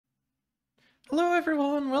Hello,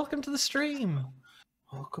 everyone. Welcome to the stream.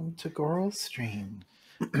 Welcome to Girl Stream.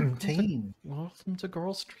 Welcome Team. welcome to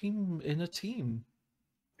Girl Stream in a team.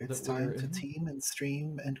 It's that we're time to in. team and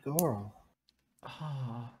stream and girl.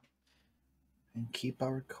 Ah, And keep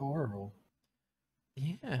our coral.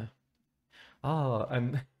 yeah.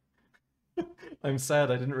 I'm I'm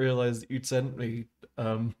sad. I didn't realize that you'd sent me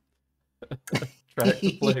a track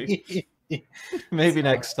to play. Maybe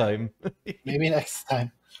next time. Maybe next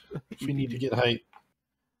time. If we need to get hype.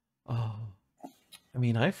 Oh, I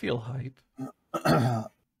mean, I feel hype.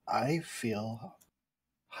 I feel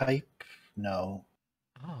hype, no,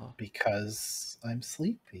 Ah, because I'm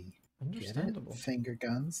sleepy. understandable. Get it? Finger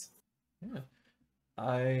guns. Yeah.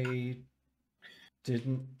 I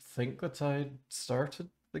didn't think that I'd started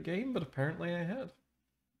the game, but apparently I had.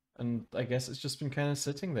 And I guess it's just been kind of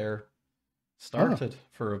sitting there, started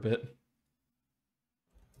for a bit.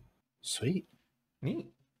 Sweet. Neat.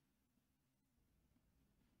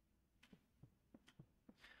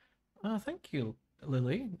 Oh, thank you,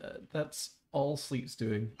 Lily. That's all Sleep's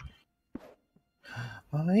doing.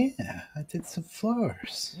 Oh yeah, I did some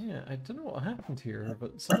floors. Yeah, I don't know what happened here,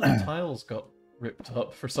 but some of the tiles got ripped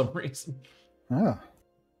up for some reason. Oh,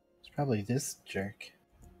 it's probably this jerk.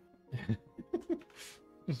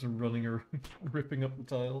 Just running around, ripping up the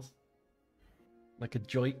tiles. Like a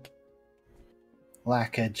joik.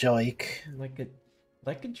 Like a joik. Like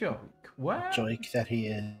a joik. What? Joik that he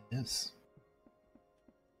is.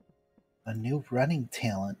 A new running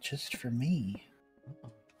talent just for me.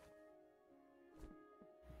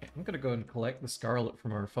 I'm gonna go and collect the Scarlet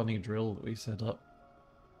from our funny drill that we set up.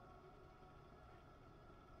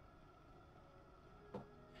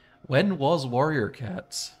 When was Warrior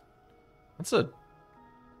Cats? That's a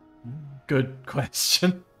good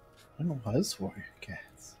question. When was Warrior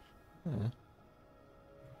Cats? Huh.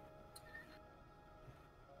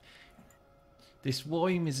 This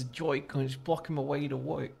worm is a joke and it's blocking my way to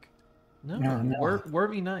work. No.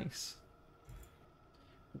 Wormy nice.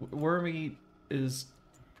 Wormy is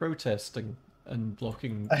protesting and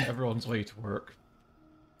blocking everyone's way to work.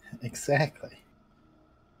 Exactly.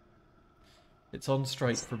 It's on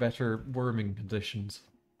strike for better worming conditions.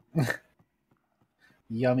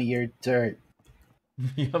 Yummier dirt.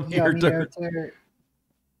 Yummier dirt.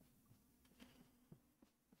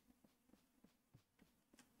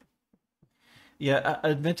 Yeah,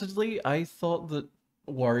 admittedly, I thought that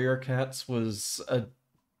Warrior Cats was a...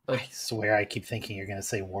 I swear I keep thinking you're going to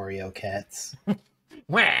say Wario Cats.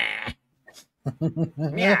 Wah!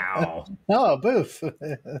 Meow! Oh, boof.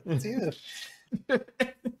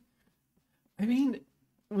 I mean,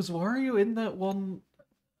 was Wario in that one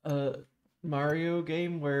Mario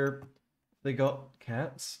game where they got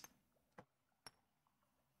cats?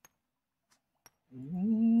 I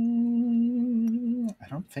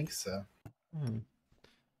don't think so.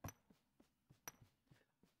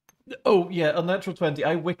 Oh, yeah, Unnatural 20.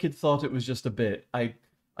 I wicked thought it was just a bit. I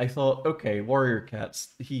thought, okay, Warrior Cats,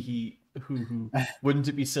 hee, hoo. Wouldn't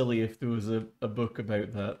it be silly if there was a book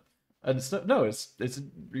about that? And it's not, no, it's a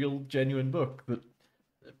real genuine book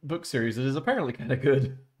series that is apparently kind of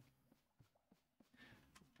good.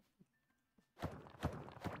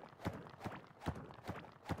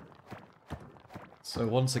 So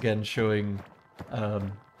once again, showing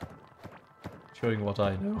what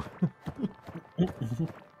I know.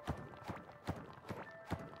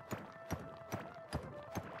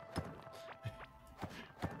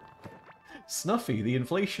 Snuffy, the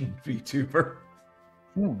inflation VTuber.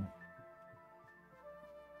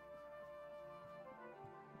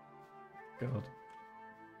 God.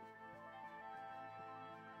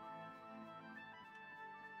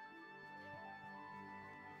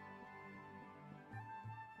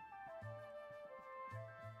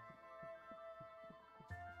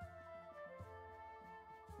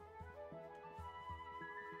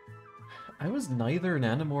 I was neither an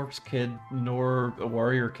Animorphs kid nor a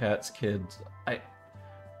Warrior Cats kid.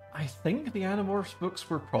 I think the Animorphs books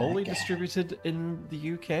were probably distributed in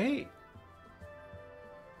the UK.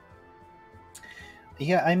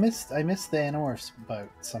 Yeah, I missed the Animorphs boat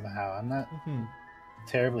somehow. I'm not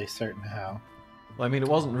terribly certain how. Well, I mean, it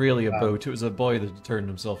wasn't really a boat. It was a boy that had turned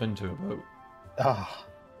himself into a boat. Ah.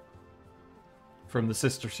 From the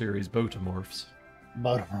sister series, Botamorphs.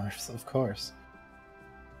 Botamorphs, of course.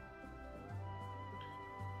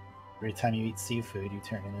 Every time you eat seafood, you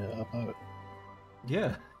turn into a boat.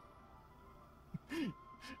 Yeah.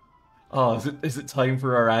 Oh, is it time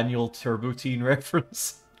for our annual Turbo Teen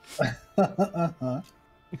reference?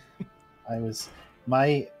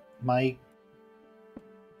 My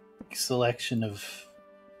selection of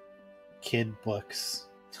kid books ?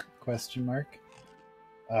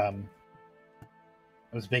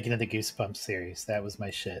 I was big into the Goosebumps series. That was my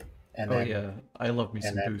shit. And Oh then yeah, I love me and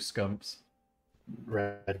some then Goosecumps.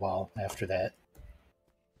 Redwall after that.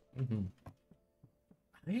 Mm-hmm.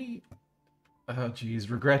 I, oh geez,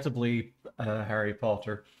 regrettably, Harry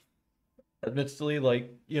Potter. Admittedly,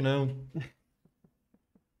 like,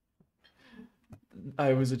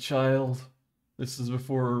 I was a child. This is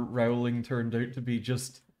before Rowling turned out to be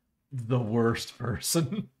just the worst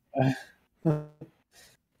person.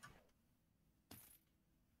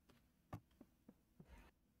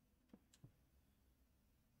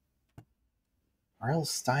 R.L.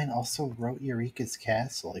 Stein also wrote Eureka's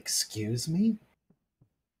Castle. Excuse me?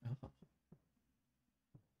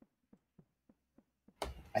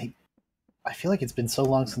 I feel like it's been so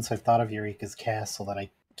long since I've thought of Eureka's Castle that I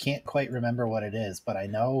can't quite remember what it is, but I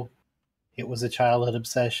know it was a childhood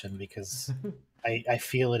obsession because I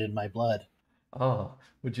feel it in my blood. Ah,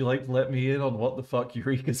 would you like to let me in on what the fuck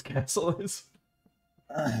Eureka's Castle is?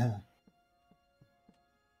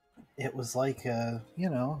 It was like, and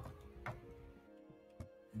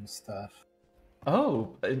stuff.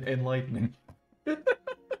 Oh, enlightening. It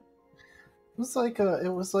was like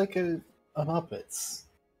a Muppets.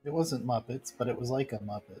 It wasn't Muppets, but it was like a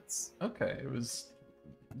Muppets. Okay, it was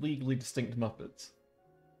legally distinct Muppets.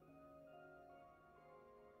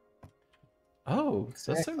 Oh,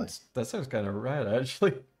 Exactly. that sounds kind of rad,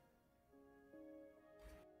 actually.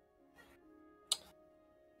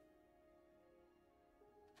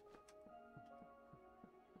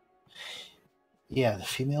 Yeah, the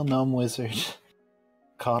female gnome wizard,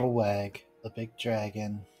 Coddlewag, the big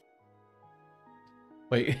dragon.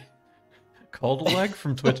 Wait, Caldwag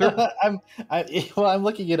from Twitter? I'm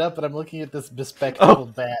looking it up, and I'm looking at this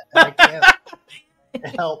bespectacled bat, and I can't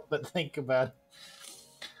help but think about it.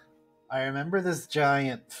 I remember this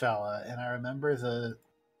giant fella, and I remember the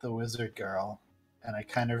wizard girl, and I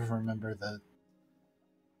kind of remember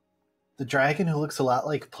the dragon who looks a lot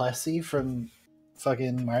like Plessy from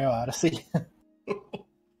fucking Mario Odyssey.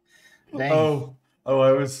 Dang. Oh,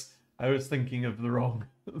 I was thinking of the wrong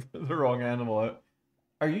the wrong animal.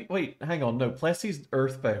 Are you wait, hang on, no, Plessy's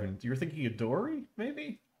Earthbound. You're thinking of Dory,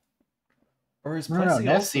 maybe? Or is No, Plessy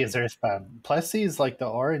Nessie also... is Earthbound. Plessy is like the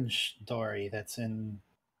orange Dory that's in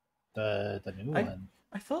the new one.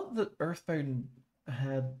 I thought that Earthbound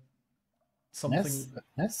had something...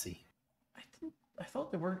 Nessie. I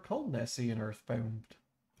thought they weren't called Nessie in Earthbound.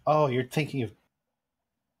 Oh, you're thinking of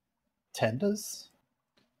Tendas?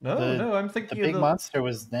 No, I'm thinking the big monster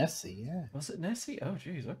was Nessie, yeah. Was it Nessie? Oh,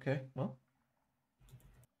 jeez, okay, well.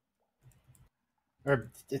 Or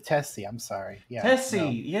Tessie, I'm sorry. Yeah, Tessie, no.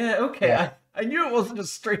 yeah, okay. Yeah. I knew it wasn't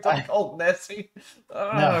just straight up called Nessie.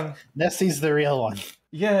 No, Nessie's the real one.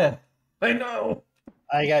 Yeah, I know.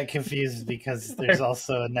 I got confused because there's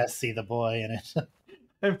also a Nessie the boy in it.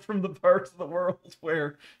 I'm from the part of the world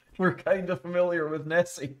where we're kind of familiar with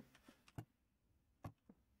Nessie.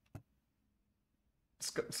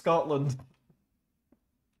 Scotland.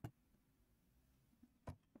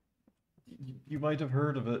 You might have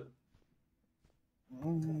heard of it.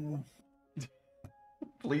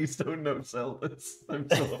 Please don't no-sell this. I'm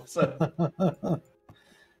so upset.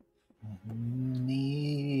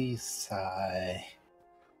 Nisai.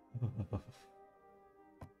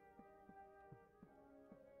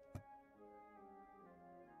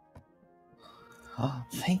 Oh,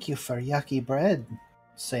 thank you for yucky bread,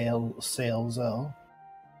 Saleso.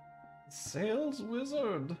 Sales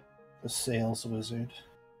wizard. The sales wizard.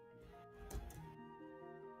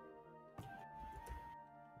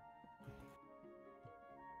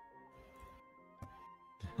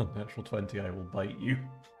 Natural 20, I will bite you.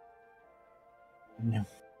 New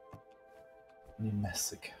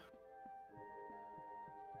Mexico.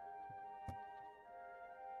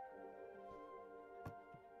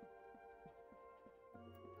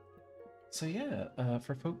 So yeah,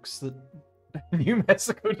 for folks that New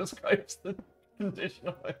Mexico describes the condition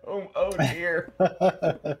of my home. Oh dear.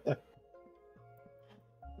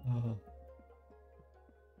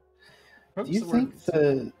 Do you think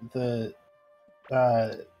the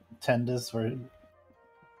Tendas were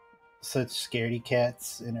such scaredy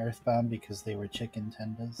cats in Earthbound because they were chicken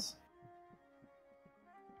Tendas?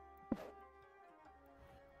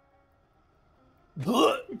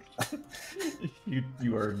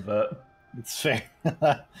 you earned that. It's fair.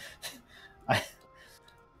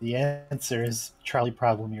 The answer is Charlie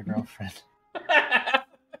Problem, your girlfriend.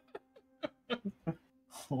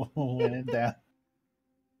 When it down.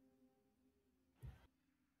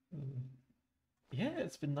 Yeah,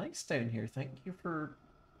 it's been nice down here. Thank you for,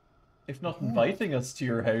 if not inviting us to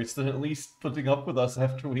your house, then at least putting up with us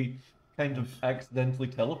after we kind of accidentally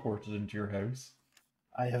teleported into your house.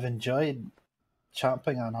 I have enjoyed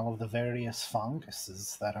chomping on all of the various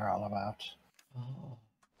funguses that are all about. Oh.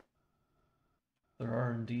 There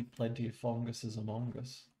are indeed plenty of funguses among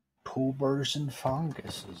us. Tubers and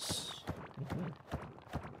funguses. Mhm.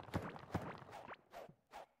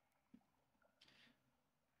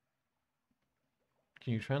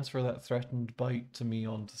 Can you transfer that threatened bite to me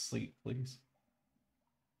onto sleep, please?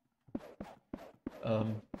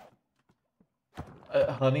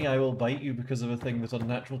 Honey, I will bite you because of a thing that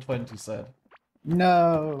Unnatural 20 said.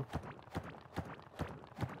 No!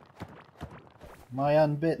 My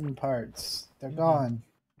unbitten parts. They're gone.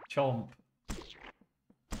 Chomp.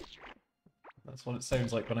 That's what it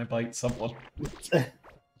sounds like when I bite someone.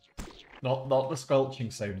 Not the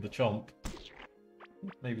squelching sound, the chomp.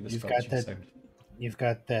 Maybe the squelching sound. You've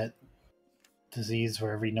got that disease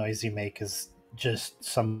where every noise you make is just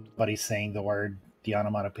somebody saying the word, the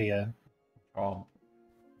onomatopoeia. Chomp.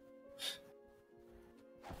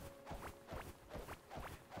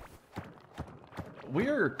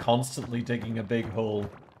 We're constantly digging a big hole.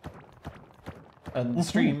 And the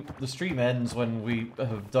stream ends when we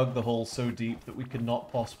have dug the hole so deep that we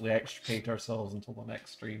cannot possibly extricate ourselves until the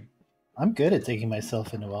next stream. I'm good at digging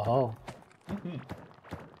myself into a hole.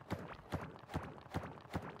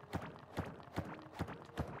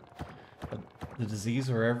 The disease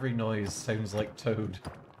where every noise sounds like Toad.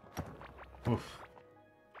 Oof.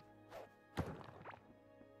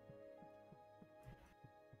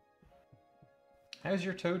 How's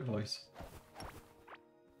your Toad voice?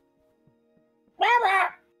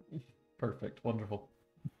 Perfect, wonderful.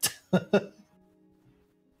 I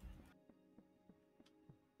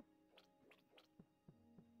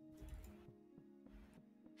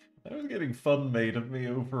was getting fun made of me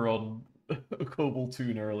over on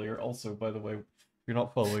Koboltoon earlier. Also, by the way, if you're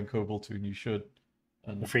not following Koboltoon, you should.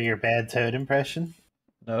 And For your bad Toad impression?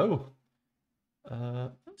 no.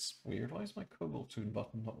 That's weird. Why is my Koboltoon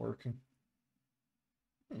button not working?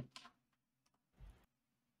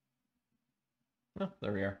 Oh,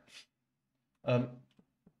 there we are.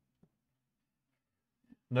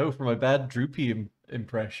 No, for my bad Droopy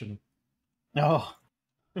impression. No.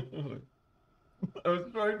 I was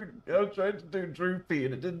trying to do Droopy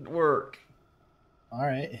and it didn't work. All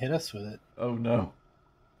right, hit us with it. Oh no.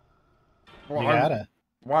 You gotta.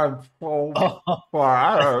 I'm so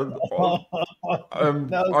bad.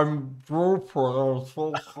 I'm Droopy. I'm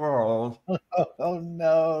so sad. Oh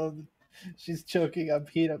no, she's choking on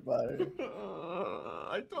peanut butter.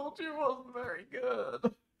 I told you it wasn't very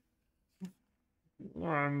good.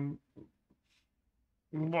 I'm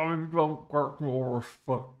don't get more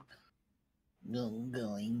respect.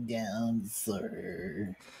 Going down,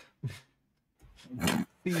 sir.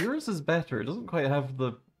 See, yours is better. It doesn't quite have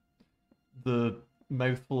the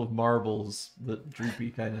mouthful of marbles that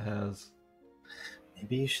Droopy kind of has.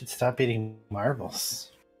 Maybe you should stop eating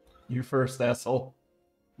marbles. You first, asshole.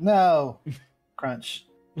 No. Crunch.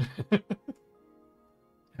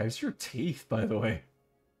 How's your teeth, by the way?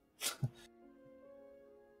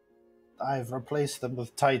 I've replaced them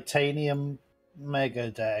with titanium mega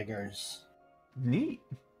daggers. Neat.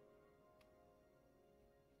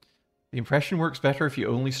 The impression works better if you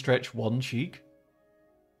only stretch one cheek.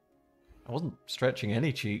 I wasn't stretching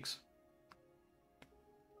any cheeks.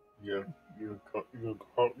 You really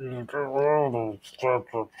stretch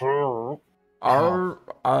your too.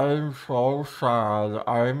 I'm so sad.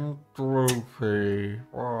 I'm droopy.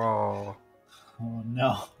 Oh, Oh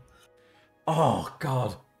no. oh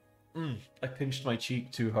God. I pinched my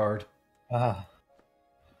cheek too hard. Ah.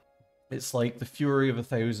 It's like the fury of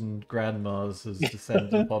 1,000 grandmas has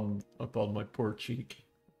descended upon my poor cheek.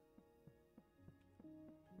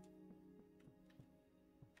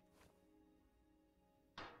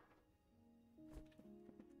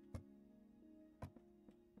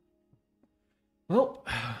 Well,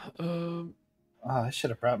 I should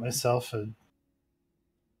have brought myself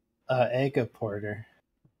a egg porter.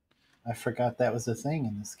 I forgot that was a thing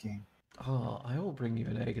in this game. I will bring you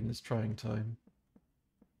an egg in this trying time.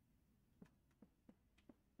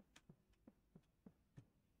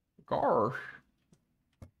 Gosh.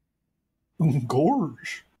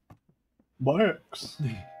 Gorge. Max.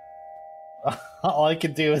 All I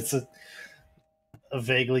can do is a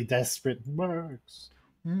vaguely desperate Max.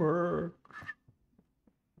 Merc.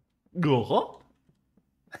 Go.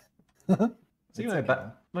 See, my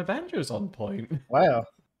banjo's on point. Wow.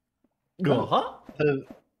 Go.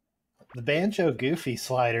 The Banjo Goofy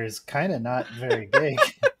slider is kind of not very big.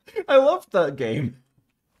 I loved that game.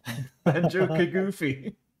 Banjo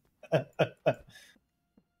Goofy.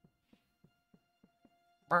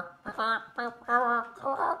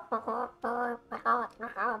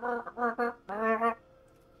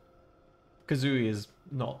 Kazooie is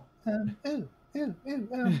not. Ooh, ooh, ooh,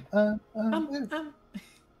 ooh.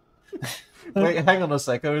 Wait, hang on a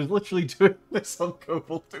sec. I was literally doing this on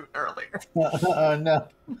Kobold 2 earlier. Oh no.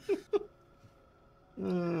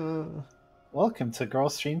 Uh, Welcome to Girl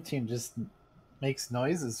Stream Team just makes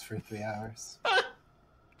noises for 3 hours.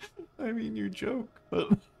 I mean, you joke, but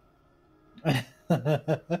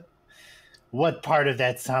What part of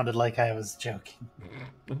that sounded like I was joking?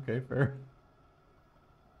 okay, fair.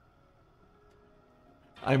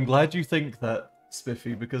 I'm glad you think that,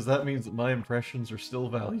 Spiffy, because that means that my impressions are still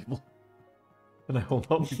valuable. And I will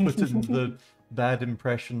not be put in the bad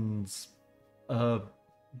impressions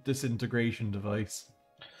disintegration device.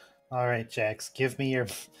 All right, Jax, give me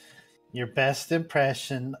your best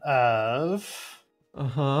impression of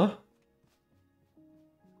Uh-huh.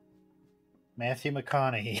 Matthew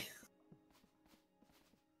McConaughey.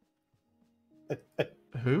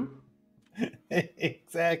 Who?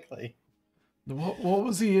 Exactly. What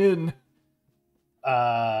was he in? Like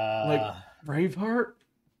Uh, Braveheart?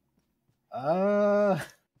 uh,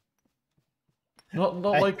 Not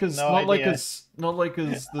I like have his no not like idea. his not like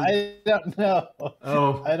his the I don't know.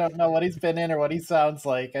 Oh. I don't know what he's been in or what he sounds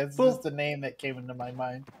like. It's Well- just a name that came into my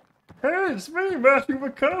mind. Hey, it's me, Matthew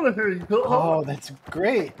McConaughey. Oh, that's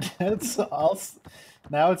great. That's all.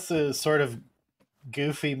 Now it's a sort of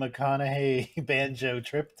goofy McConaughey banjo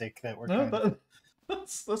triptych that we're No, kind of...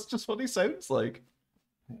 that's just what he sounds like.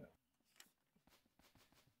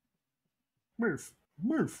 Murph,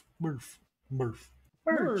 Murph, Murph, Murph,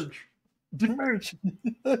 Merge. Merge.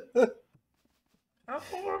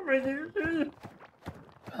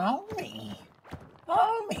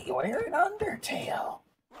 Homie, we're an Undertale.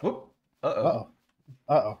 Whoop. Uh-oh. Uh-oh.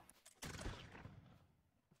 Uh-oh.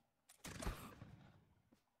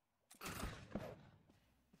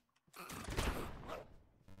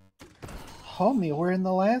 Homie, we're in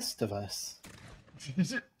The Last of Us.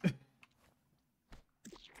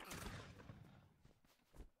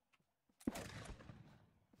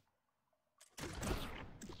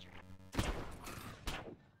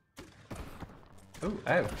 Oh,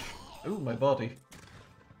 ouch. Oh, my body.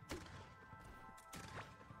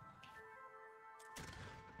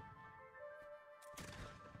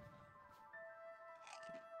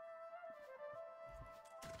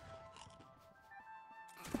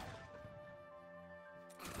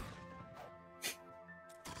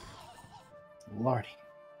 Lordy.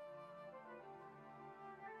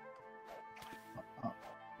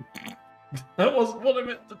 That wasn't what I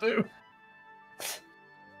meant to do.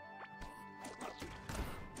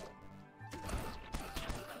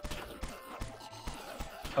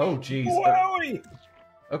 Oh, jeez. Wowie!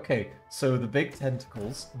 Okay, so the big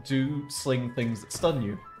tentacles do sling things that stun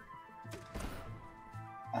you.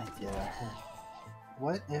 I heard.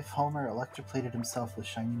 What if Homer electroplated himself with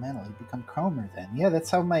shiny metal? He'd become Cromer then. Yeah, that's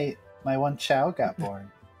how my one Chow got born.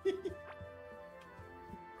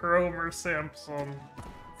 Cromer Simpson.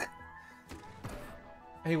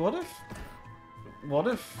 Hey, what if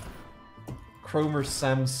Cromer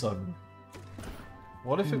Samsung?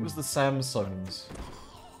 What if it was the Samsungs?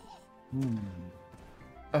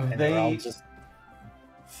 Have And they're all they? just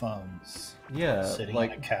phones Yeah, sitting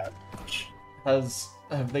like on a couch.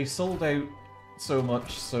 have they sold out so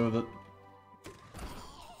much so that,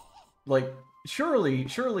 like,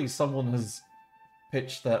 surely someone has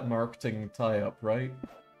pitched that marketing tie-up, right?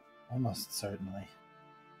 Almost certainly.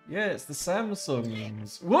 Yeah, it's the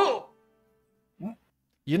Samsungs. Whoa!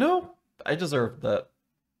 You know, I deserved that.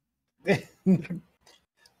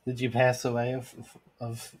 Did you pass away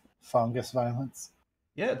of fungus violence?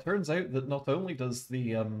 Yeah, it turns out that not only does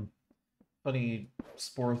the funny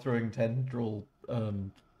spore-throwing tendril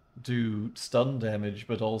do stun damage,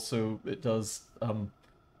 but also it does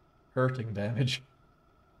hurting damage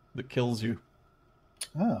that kills you.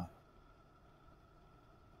 Oh.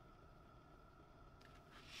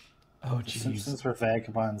 Oh, If the jeez. Simpsons were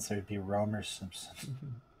vagabonds, there'd be Romer Simpson.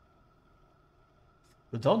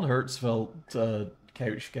 The Don Hertzfeldt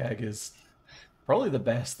couch gag is probably the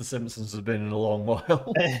best The Simpsons have been in a long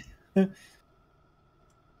while.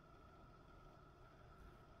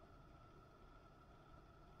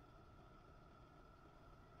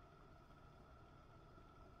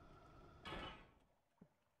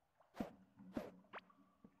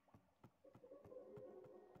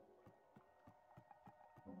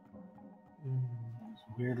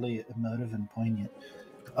 Weirdly emotive and poignant.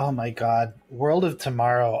 Oh my god. World of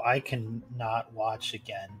Tomorrow, I can not watch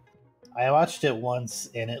again. I watched it once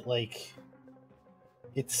and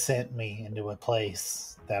it sent me into a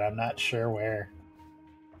place that I'm not sure where.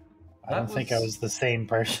 I That don't think I was- was the same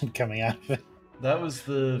person coming out of it. That was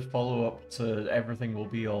the follow-up to Everything Will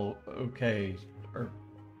Be All Okay, or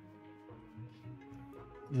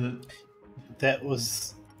the That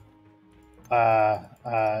was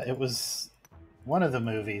it was one of the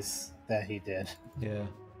movies that he did. yeah.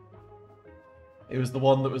 It was the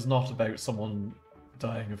one that was not about someone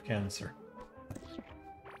dying of cancer.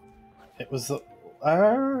 It was the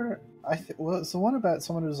well, it's the one about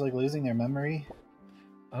someone who's like losing their memory.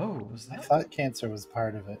 Oh, was I that? thought cancer was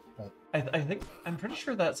part of it, but I think I'm pretty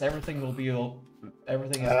sure that's Everything Will Be All.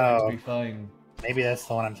 Everything is going to be fine. maybe that's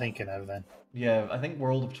the one I'm thinking of then. Yeah, I think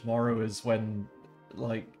World of Tomorrow is when,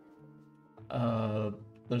 like,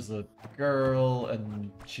 there's a girl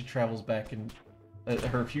and she travels back in,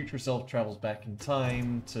 her future self travels back in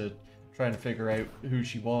time to try and figure out who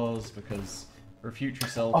she was because her future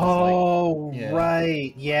self is Oh, yeah.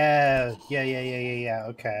 right. Yeah.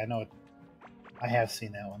 Okay, I know. I have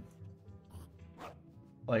seen that one.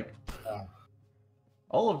 like Oh.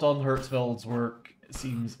 all of Don Hertzfeld's work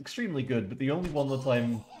seems extremely good, but the only one that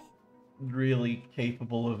I'm really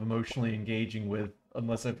capable of emotionally engaging with,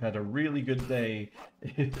 unless I've had a really good day,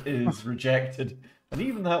 is Rejected. And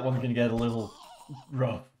even that one can get a little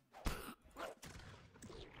rough.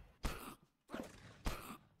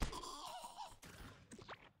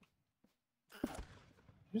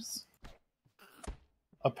 There's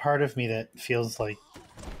a part of me that feels like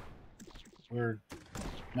we're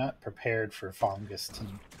not prepared for Fungus to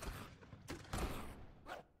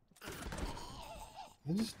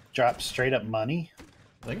they just drop straight up money.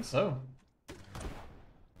 I think so.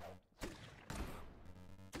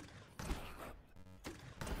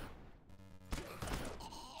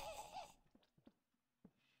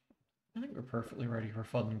 I think we're perfectly ready for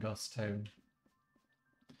Fungus Town.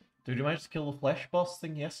 Did we manage to kill the flesh boss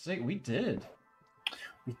thing yesterday? We did.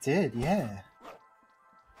 We did, yeah.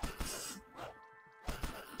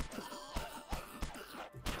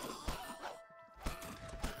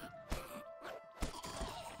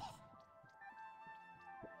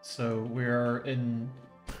 So we're in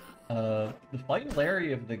the final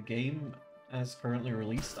area of the game as currently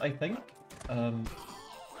released, I think,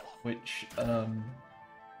 which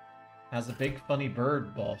has a big funny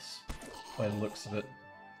bird boss by the looks of it.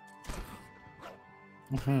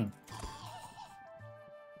 Mm-hmm.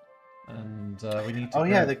 And we need to. Oh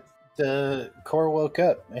yeah, the core woke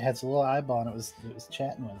up. It had a little eyeball, and it was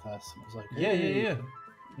chatting with us. It was like, Yeah. hey,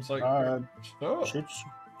 It's like, oh,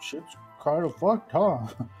 shit's kind of fucked, huh?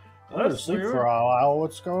 I was that's asleep weird. for a while.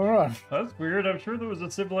 What's going on? That's weird. I'm sure there was a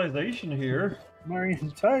civilization here. My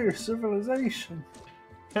entire civilization.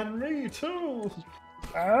 And me too.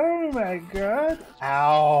 Oh my god!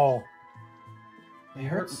 Ow! It It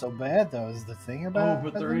hurts hurt. so bad, though. Is the thing Oh, about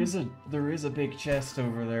but there is a big chest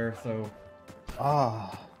over there, though.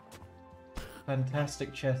 Ah,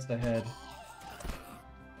 Fantastic chest ahead.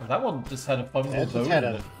 Oh, that one just had a fungal That just bone had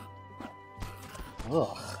in a- it.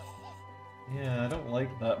 ugh. Yeah, I don't like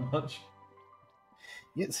that much.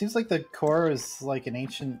 Yeah, it seems like the core is like an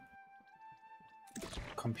ancient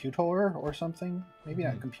computer or something. Maybe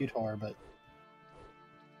not computer, but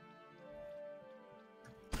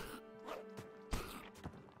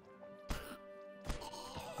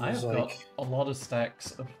I've It's got like- a lot of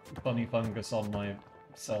stacks of funny fungus on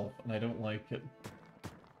myself, and I don't like it.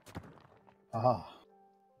 ah,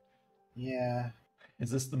 yeah, Is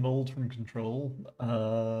this the mold from Control?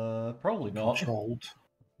 Probably not. controlled.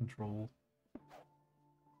 Control.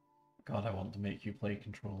 God, I want to make you play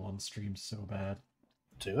Control on stream so bad.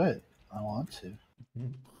 Do it. I want to.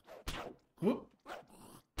 Whoop.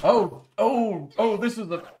 Oh, this is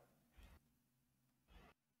the...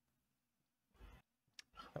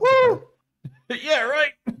 Woo! Yeah,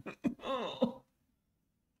 right! Oh.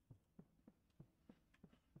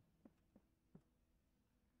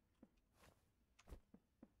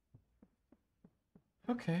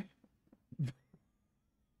 Okay.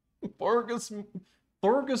 Thorgus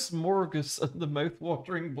Morgus and the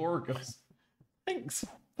mouth-watering Borgus. Thanks,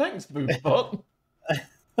 Boobot.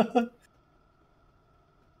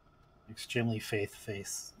 Extremely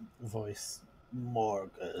faith-face voice.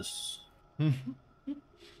 Morgus.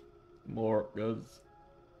 Morgus.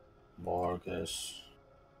 Morgus.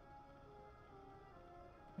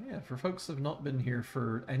 Yeah, for folks who have not been here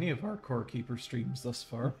for any of our Core Keeper streams thus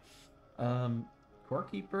far, Core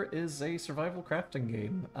Keeper is a survival crafting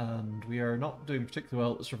game, and we are not doing particularly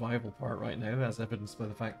well at the survival part right now, as evidenced by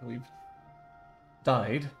the fact that we've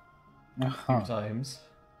died a few times.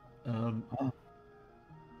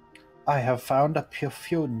 I have found a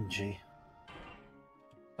Pufungi.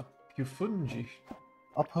 A Pufungi.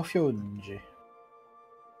 A Pufungi.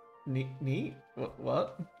 Neat?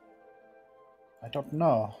 What? I don't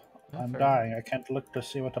know. I'm fair dying. I can't look to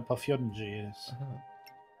see what a Pofyunji is. Uh-huh.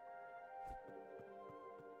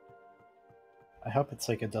 I hope it's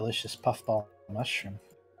like a delicious puffball mushroom.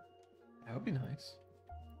 That would be nice.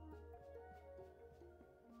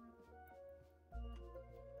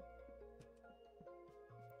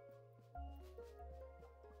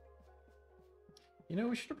 You know,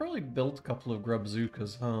 we should have probably built a couple of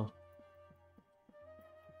Grubzookas, huh?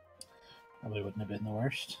 Probably wouldn't have been the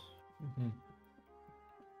worst. Mm-hmm.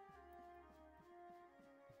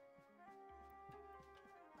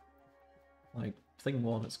 Like, thing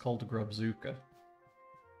one, it's called a Grubzooka.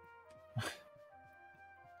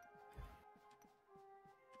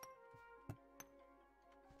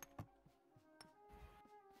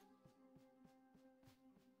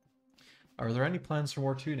 Are there any plans for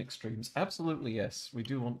more Tunic streams? Absolutely, yes. We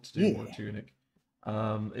do want to do more Yeah. Tunic.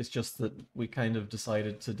 It's just that we kind of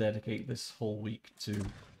decided to dedicate this whole week to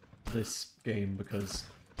this game because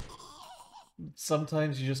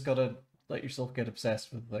sometimes you just gotta let yourself get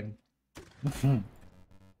obsessed with the thing.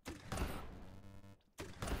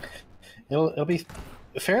 It'll be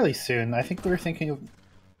fairly soon. I think we were thinking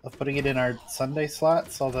of putting it in our Sunday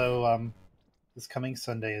slots, although this coming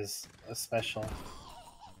Sunday is a special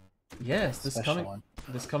Yes, this special one.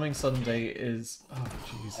 coming Sunday is oh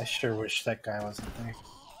I jeez. sure wish that guy wasn't there.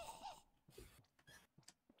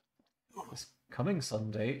 This coming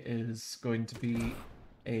Sunday is going to be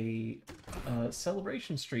a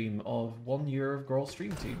celebration stream of 1 year of Growl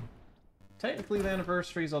Stream Team. Technically the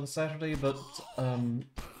anniversary is on Saturday, but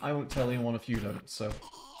I won't tell anyone if you don't, so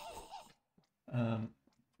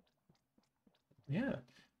yeah.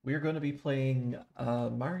 We're going to be playing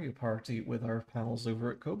Mario Party with our pals over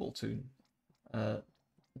at Koboltoon. We'll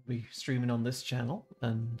be streaming on this channel,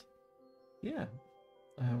 and yeah,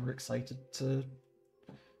 we're excited to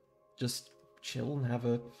just chill and have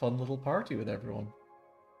a fun little party with everyone.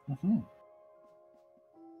 Mm-hmm.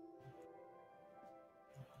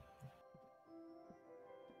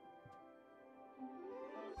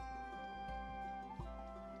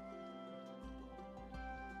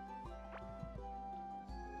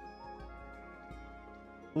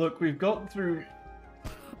 Look, we've gotten through.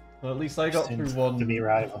 Well, at least I got through Seems one. to be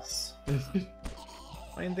rivals.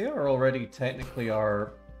 I mean, they are already technically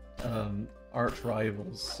our arch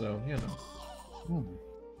rivals, so you know. Hmm.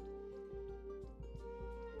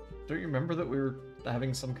 Don't you remember that we were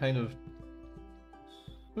having some kind of?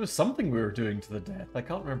 It was something we were doing to the death. I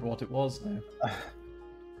can't remember what it was now.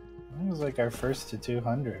 It was like our first to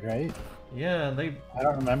 200, right? Yeah, and they. I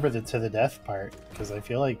don't remember the to the death part because I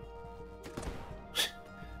feel like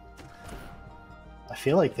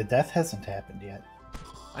the death hasn't happened yet.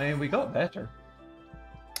 I mean, we got better.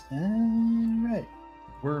 Right.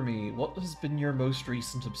 Wormy, what has been your most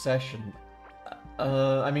recent obsession?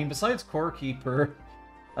 I mean, besides Core Keeper,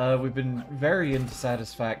 we've been very into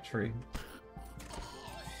Satisfactory.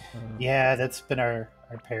 Yeah, that's been our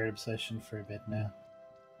paired obsession for a bit now.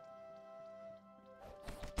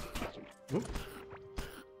 Whoop.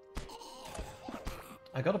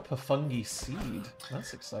 I got a Pafungi seed.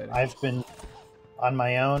 That's exciting. I've been on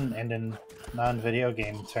my own and in non-video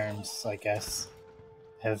game terms, I guess,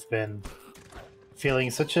 have been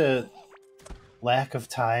feeling such a lack of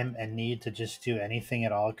time and need to just do anything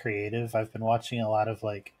at all creative. I've been watching a lot of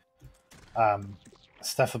like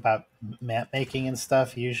stuff about map making and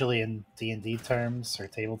stuff, usually in D&D terms or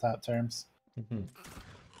tabletop terms, Mhm.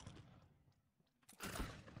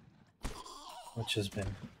 which has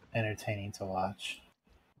been entertaining to watch.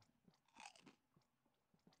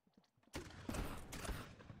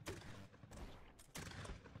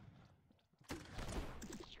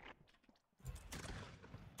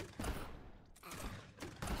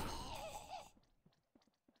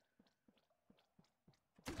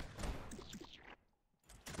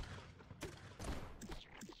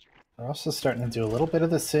 We're also starting to do a little bit of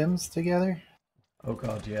The Sims together. Oh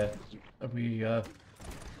god, yeah. We,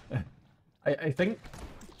 I think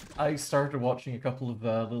I started watching a couple of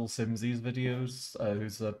Little Simsies videos,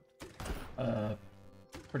 who's a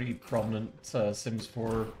pretty prominent Sims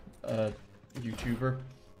 4 YouTuber,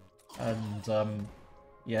 and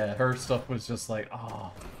yeah, her stuff was just like,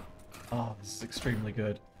 oh, this is extremely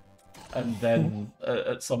good. And then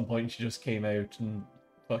at some point she just came out and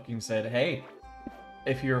fucking said, hey,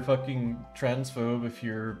 if you're a fucking transphobe, if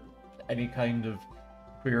you're any kind of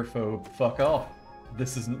queerphobe, fuck off.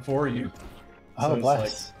 This isn't for you. Oh, So it's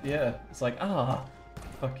bless. like, yeah, it's like,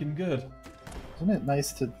 fucking good. Isn't it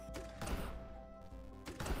nice to...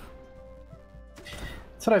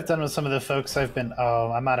 That's what I've done with some of the folks I've been...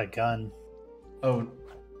 Oh, I'm out of gun. Oh,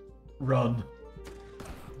 run.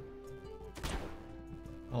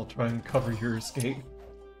 I'll try and cover your escape.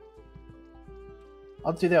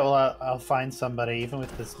 I'll do that. Well, I'll find somebody, even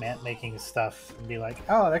with this map making stuff, and be like,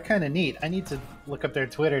 "Oh, they're kind of neat." I need to look up their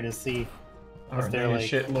Twitter to see Are if they're they a like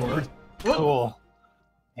shit lord? cool.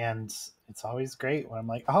 And it's always great when I'm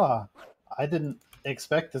like, "Ah, I didn't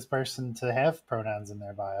expect this person to have pronouns in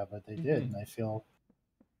their bio, but they did," and I feel,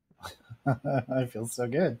 I feel so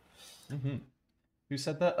good. Mm-hmm. Who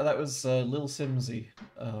said that? That was Lil Simsy,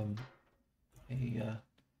 a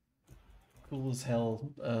cool as hell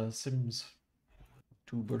Sims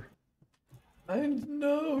tuber. And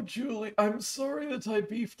no, Julie, I'm sorry that I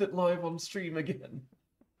beefed it live on stream again.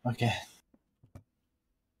 Okay.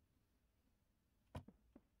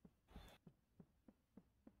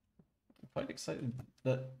 I'm quite excited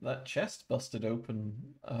that that chest busted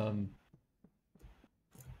open,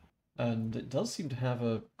 and it does seem to have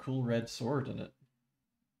a cool red sword in it.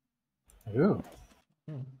 Ooh.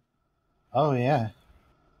 Hmm. Oh yeah.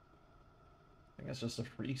 I think that's just a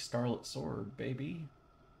free Scarlet Sword, baby.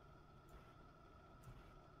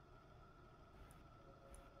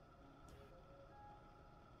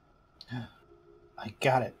 I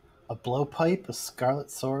got it. A blowpipe, a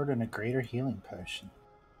scarlet sword, and a greater healing potion.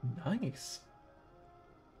 Nice.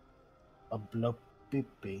 A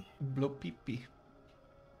blowpippy. Blopipi.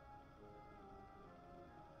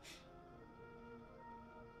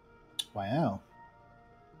 Wow.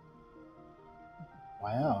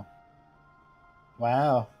 Wow.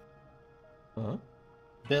 Wow. Huh?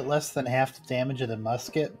 Bit less than half the damage of the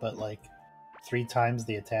musket, but like 3 times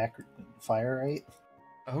the attack fire rate.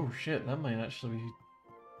 Oh shit, that might actually be...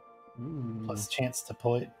 Ooh. Plus chance to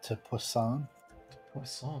poisson.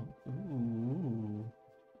 Poisson. Ooh.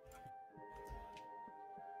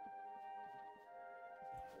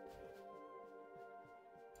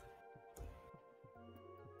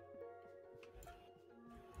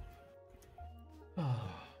 Oh.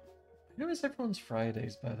 Who is everyone's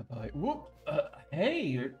Fridays, by the by? Whoop!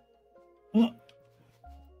 Hey!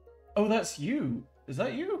 Oh, that's you! Is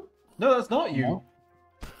that you? No, that's not you! No,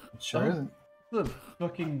 it sure Oh. isn't. The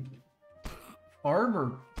fucking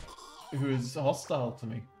farmer who is hostile to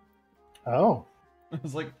me. Oh, I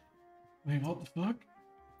was like, wait, what the fuck?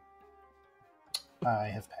 I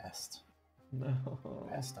have passed. No.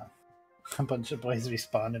 Passed on. A bunch of boys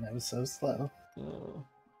respawned and I was so slow. Oh.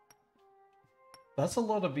 That's a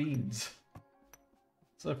lot of beans.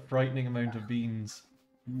 It's a frightening amount of beans.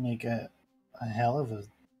 Make a hell of a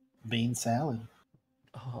bean salad.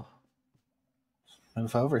 Oh.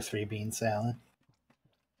 Move over 3 bean salad.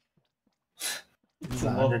 It's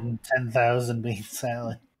Love- 110,000 bean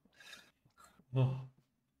salad. Oh.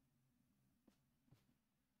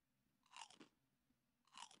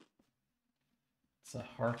 It's a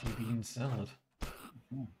hearty bean salad.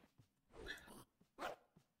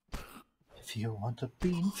 If you want a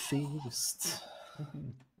bean feast,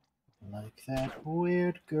 like that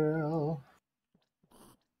weird girl.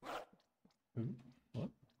 Who? What?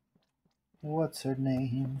 What's her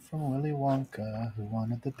name from Willy Wonka who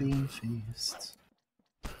wanted the bean feast?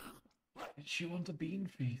 Did she want a bean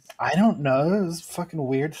feast? I don't know. It was a fucking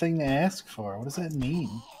weird thing to ask for. What does that mean?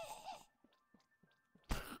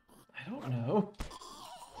 I don't know.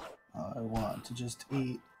 I want to just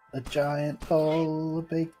eat a giant bowl of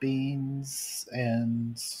baked beans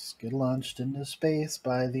and get launched into space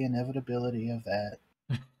by the inevitability of that.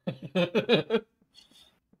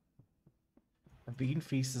 A bean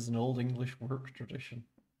feast is an old English work tradition.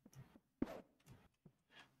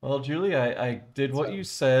 Well, Julie, I did what you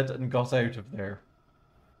said and got out of there.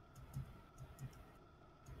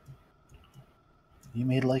 You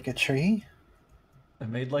made like a tree? I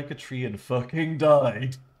made like a tree and fucking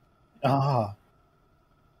died. Ah.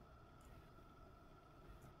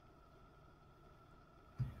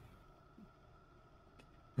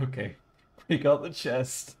 Okay, we got the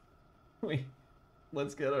chest.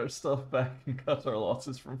 Let's get our stuff back and cut our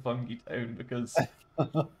losses from Fungi Town because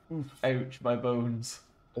oof, ouch, my bones.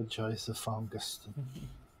 The choice of fungus.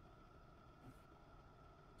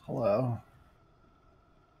 Hello.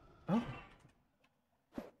 Oh.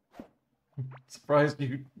 Surprised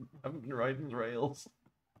you haven't been riding the rails.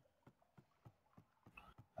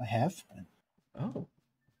 I have been. Oh.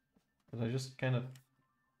 Did I just kind of...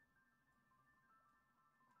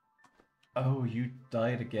 Oh, you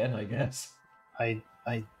died again, I guess. I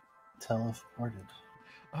teleported.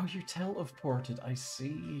 Oh, you teleported. I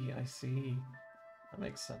see, I see. That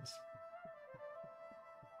makes sense.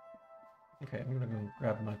 Okay, I'm gonna go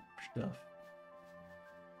grab my stuff.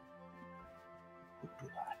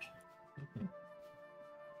 Mhm.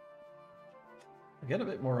 I get a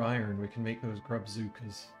bit more iron, we can make those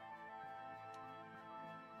grubzookas.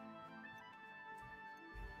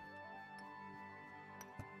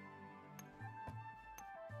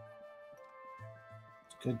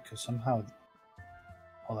 Good, because somehow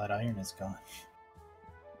all that iron is gone.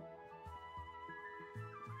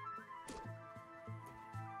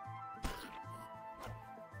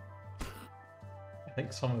 I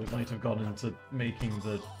think some of it might have gone into making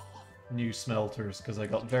the new smelters, because I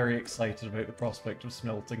got very excited about the prospect of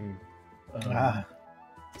smelting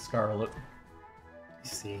Scarlet. I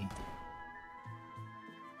see.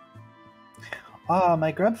 Ah,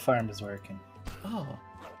 my grub farm is working. Oh.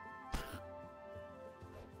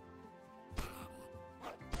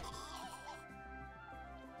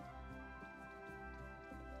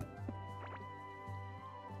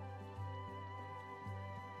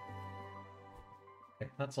 Okay,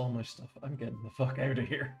 that's all my stuff. I'm getting the fuck out of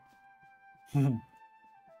here. Which,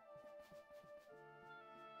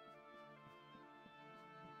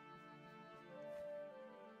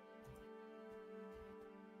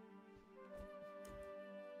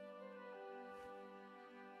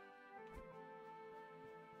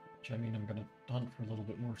 I mean, I'm gonna hunt for a little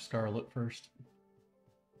bit more Scarlet first.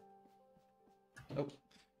 Oh.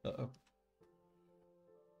 Uh-oh.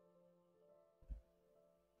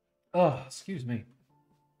 Oh, excuse me.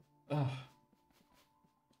 Oh,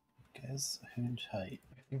 Guess who's height?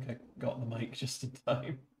 I think I got the mic just in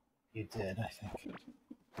time. You did, I think.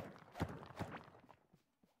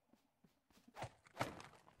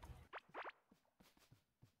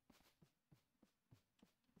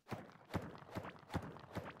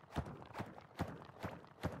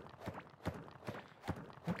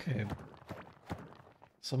 Okay.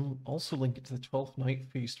 Some also link it to the 12th night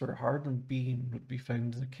feast, where a hardened bean would be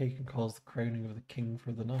found in a cake and cause the crowning of the king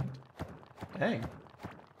for the night. Dang.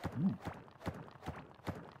 Hmm.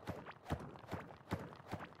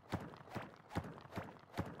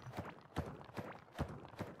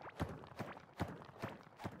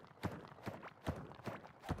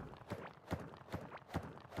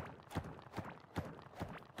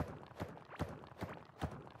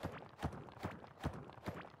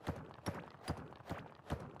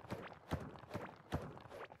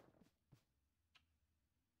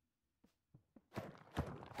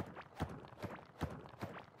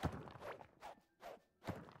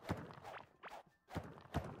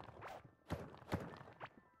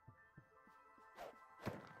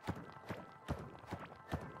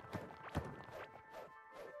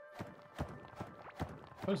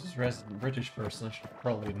 I was as a resident British person, I should have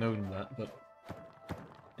probably known that, but...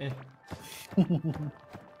 Eh.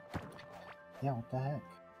 Yeah, what the heck?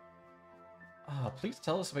 Ah, please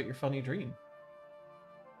tell us about your funny dream.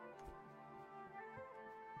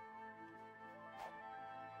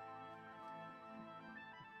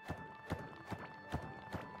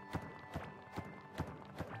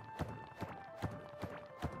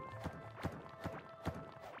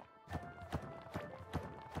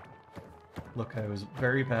 Look, I was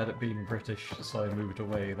very bad at being British, so I moved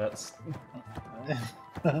away. That's...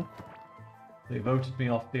 They voted me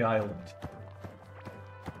off the island.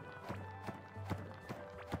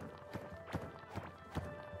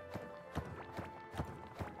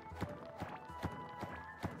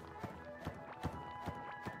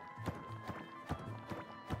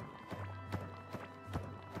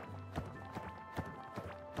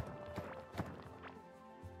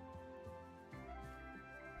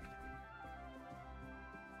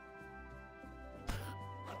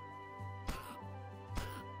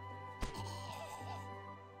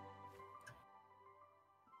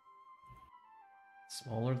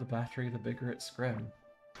 Smaller the battery, the bigger its scrim.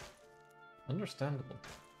 Understandable.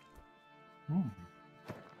 Hmm.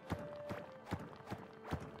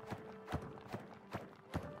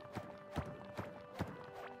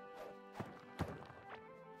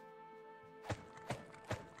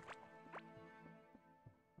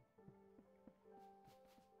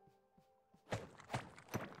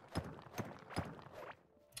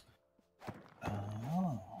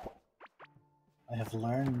 Oh. I have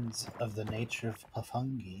learned of the nature of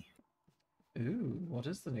Pafungi. Ooh, what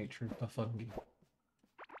is the nature of Pafungi?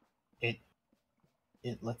 It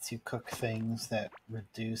lets you cook things that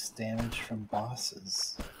reduce damage from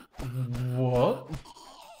bosses. What?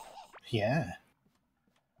 Yeah.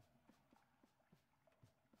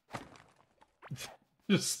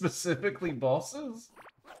 Just specifically bosses?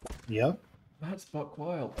 Yep. That's buck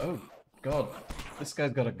wild. Oh, God. This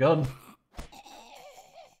guy's got a gun.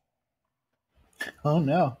 Oh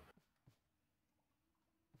no.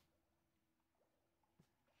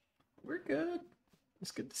 We're good.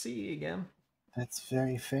 It's good to see you again. That's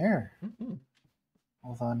very fair. Mm-hmm.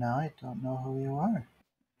 Although now I don't know who you are.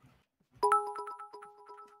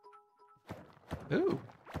 Ooh.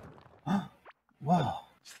 Wow.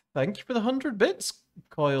 Thank you for the 100 bits,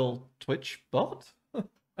 Coil Twitch bot. I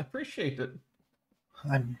appreciate it.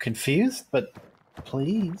 I'm confused, but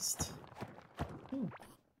pleased.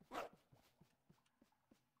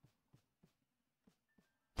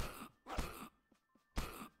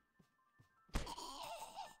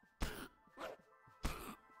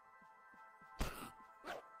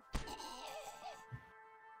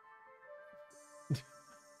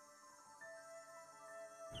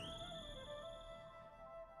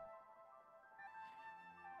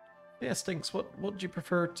 Yeah, Stinks, what do you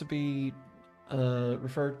prefer to be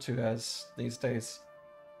referred to as these days?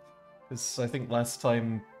 Because I think last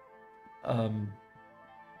time I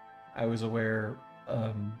was aware,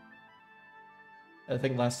 I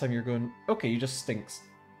think last time you're going, okay, you just Stinks.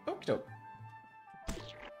 Okie doke.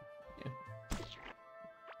 Yeah.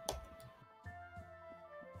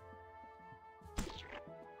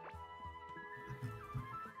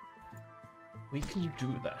 We can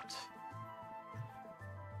do that.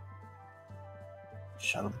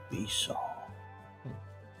 Shall be so.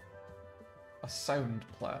 A sound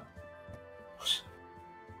plan.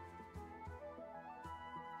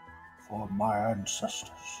 For my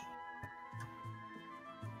ancestors.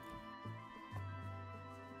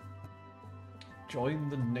 Join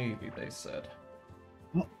the Navy, they said.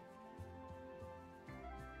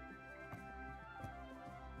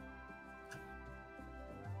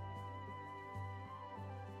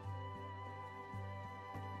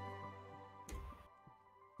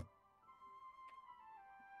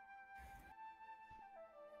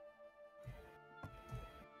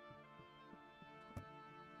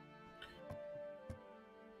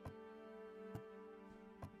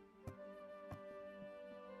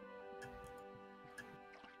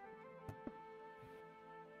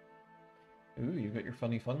 Ooh, you got your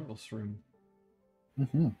funny fungus room.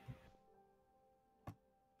 Mm-hmm.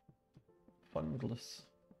 Fungless.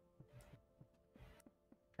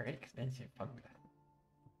 Very expensive fungus.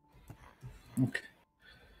 Okay.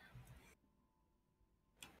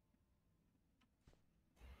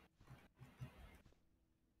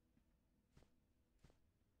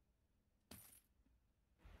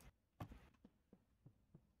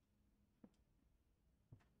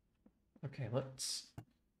 Okay, let's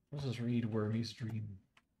just read Wormy's dream.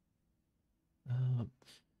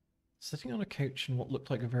 Sitting on a couch in what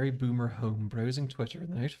looked like a very boomer home, browsing Twitter, and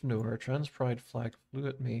then out of nowhere, a trans pride flag flew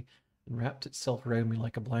at me and wrapped itself around me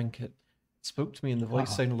like a blanket. It spoke to me, and the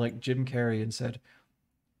voice sounded like Jim Carrey and said,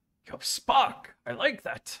 "Yo, Spock, I like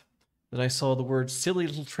that." Then I saw the word "silly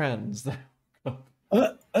little trans."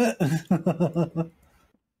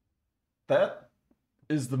 That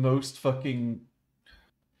is the most fucking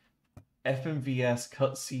FMVS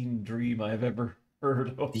cutscene dream I've ever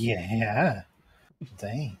heard of. Yeah.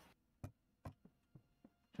 Dang.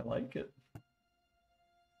 I like it.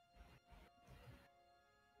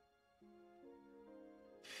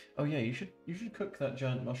 Oh yeah, you should cook that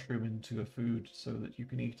giant mushroom into a food so that you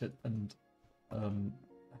can eat it and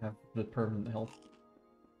have the permanent health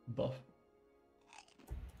buff.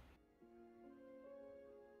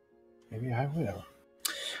 Maybe I will.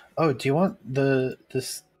 Oh, do you want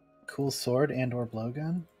this cool sword and or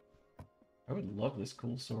blowgun? I would love this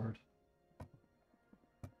cool sword.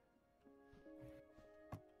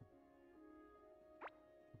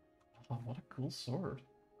 Oh, what a cool sword.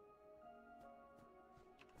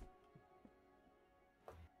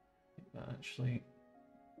 Actually,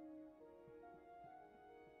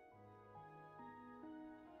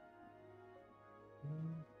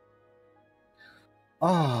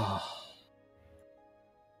 Oh.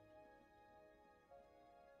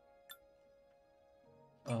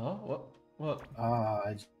 what?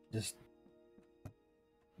 I just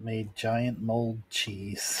made giant mold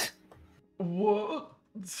cheese. What?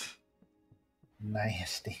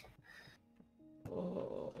 Nasty.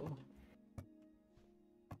 Oh.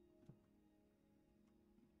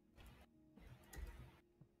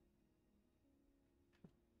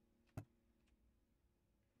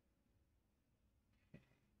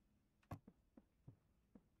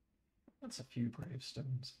 That's a few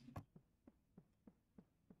gravestones.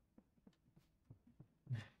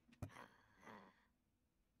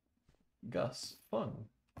 Gus, fun,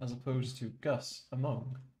 as opposed to Gus,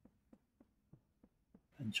 among.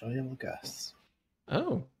 Enjoyable Gus.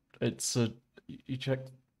 Oh, it's a you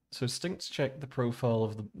checked. So Stinks checked the profile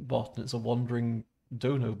of the bot, and it's a wandering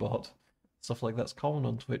dono bot. Stuff like that's common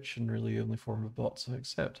on Twitch and really the only form of bots I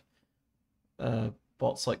accept.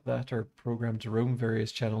 Bots like that are programmed to roam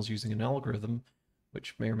various channels using an algorithm,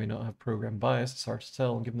 which may or may not have program bias. It's hard to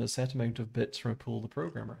tell, and given the set amount of bits from a pool the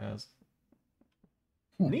programmer has.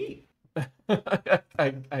 Neat.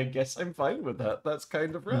 I guess I'm fine with that. That's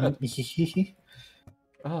kind of rad.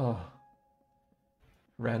 Oh.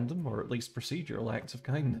 random or at least procedural acts of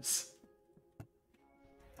kindness.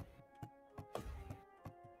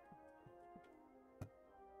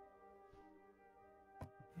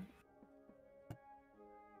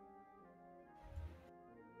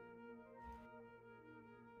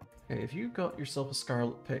 Okay, have you got yourself a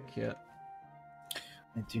scarlet pick yet?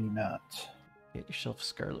 I do not. Get yourself a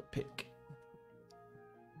scarlet pick.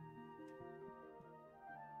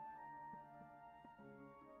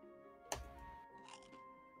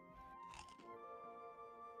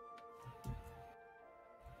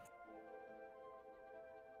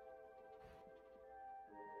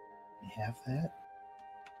 You have that?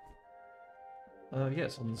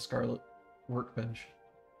 Yes, on the scarlet workbench.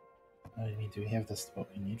 Do we have this? What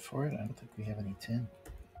we need for it? I don't think we have any tin.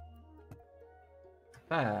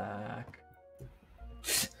 Back.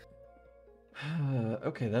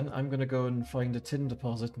 Okay, then I'm gonna go and find a tin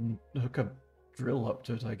deposit and hook a drill up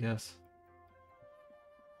to it, I guess.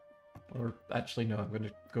 Or actually, no, I'm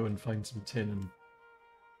gonna go and find some tin and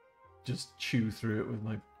just chew through it with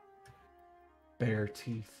my bare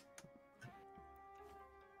teeth.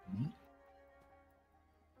 Hmm?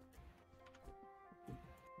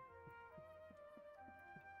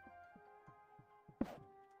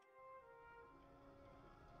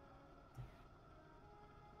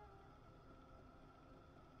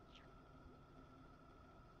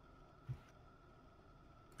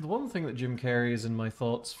 The one thing that Jim Carrey is in my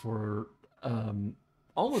thoughts for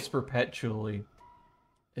almost perpetually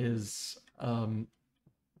is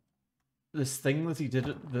this thing that he did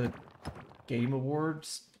at the Game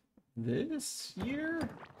Awards this year?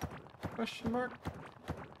 Question mark?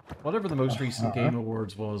 Whatever the most recent Game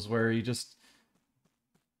Awards was, where he just,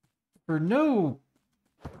 for no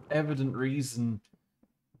evident reason,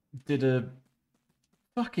 did a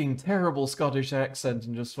fucking terrible Scottish accent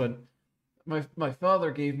and just went, My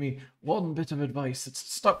father gave me one bit of advice that's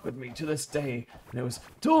stuck with me to this day, and it was,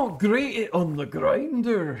 don't grate it on the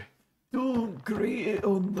grinder! Don't grate it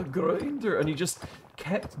on the grinder! And he just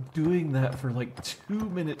kept doing that for like 2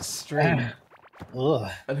 minutes straight.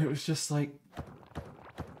 Ugh. And it was just like,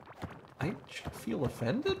 I should feel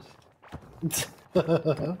offended?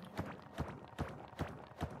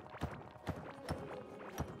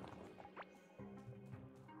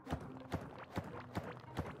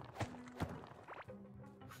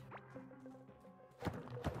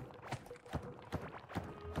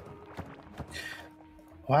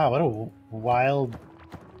 Wow, what a wild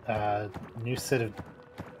new set of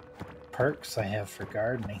perks I have for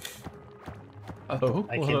gardening. Oh,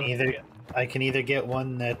 I can either get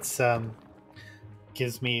one that's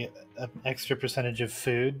gives me an extra percentage of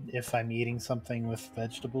food if I'm eating something with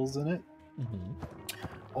vegetables in it,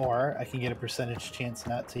 or I can get a percentage chance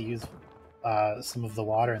not to use some of the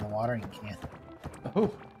water in the watering can.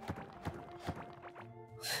 Oh.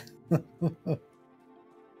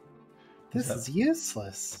 This is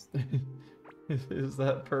useless. Is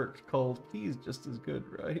that perk called He's Just As Good,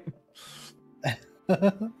 right?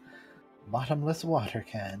 Bottomless water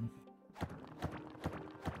can.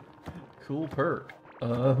 Cool perk.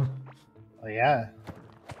 Oh yeah.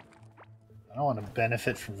 I don't want to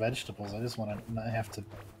benefit from vegetables. I just want to not have to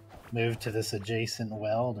move to this adjacent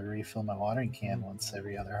well to refill my watering can once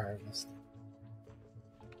every other harvest.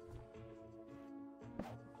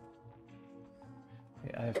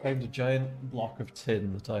 I have found a giant block of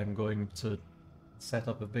tin that I'm going to set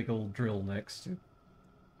up a big old drill next to.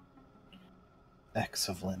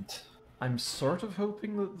 Excellent. I'm sort of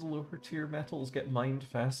hoping that the lower tier metals get mined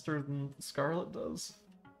faster than the Scarlet does.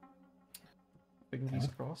 Fingers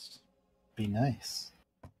crossed. Be nice.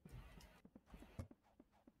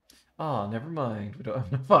 Ah, never mind. We don't have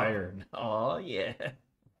enough iron. Oh yeah.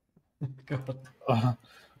 God.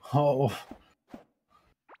 Oh.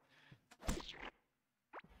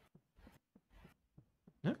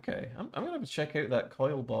 Okay, I'm gonna have to check out that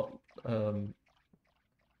coil bot for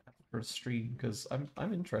a stream because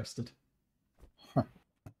I'm interested. Huh.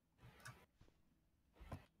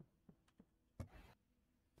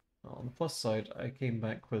 On the plus side, I came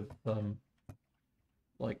back with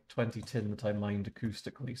like 20 tin that I mined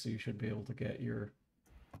acoustically, so you should be able to get your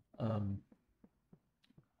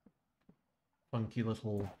funky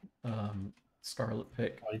little scarlet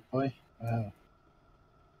pick. White boy? Oh.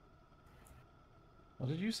 What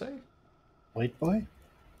did you say? White boy?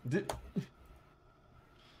 Did...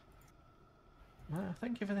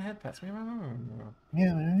 thank you for the head pats. Yeah.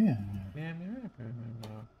 Meow,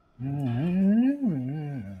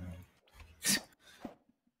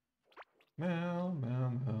 meow,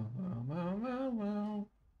 meow, meow, meow, meow, meow.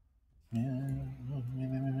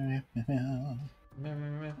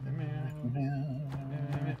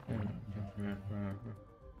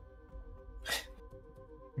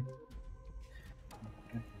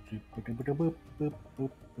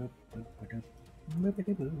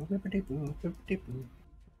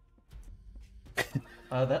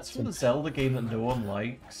 That's from the Zelda game that no one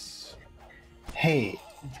likes. Hey,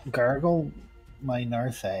 gargle my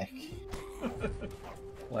Narthak.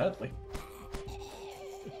 Gladly.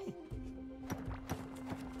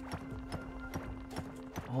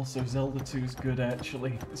 Also, Zelda 2 is good,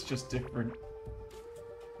 actually. It's just different.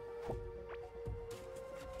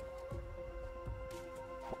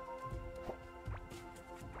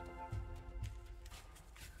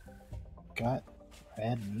 Got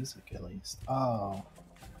rad music, at least. Oh,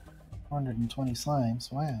 120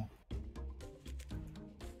 slimes. Wow.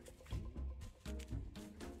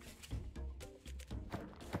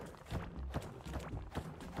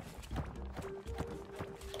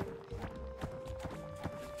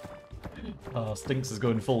 Oh, Stinks is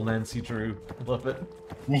going full Nancy Drew. Love it.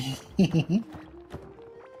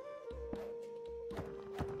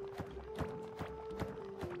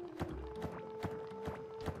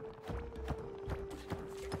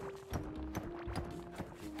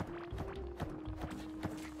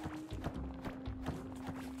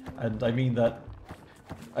 And I mean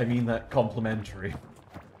that complimentary.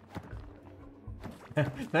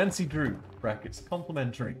 Nancy Drew, brackets,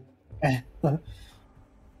 complimentary.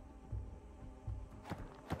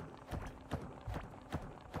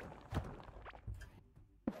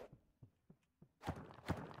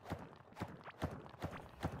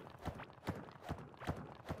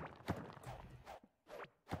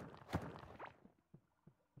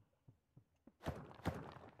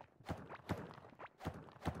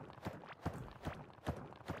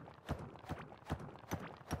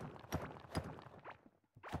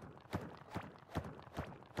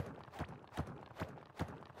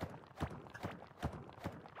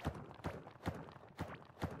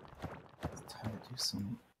 Time to do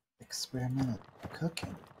some experimental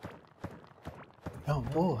cooking. Oh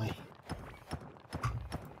boy.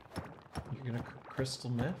 You're gonna cook crystal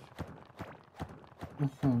meth?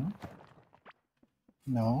 Mm-hmm.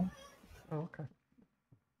 No. Oh, okay.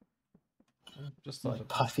 Just thought of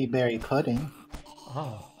Puffy berry pudding.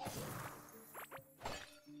 Ah.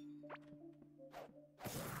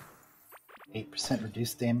 8%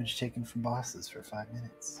 reduced damage taken from bosses for 5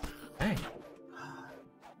 minutes. Hey.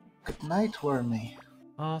 Good night, Wormy.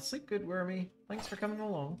 Sleep good, Wormy. Thanks for coming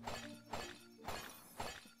along.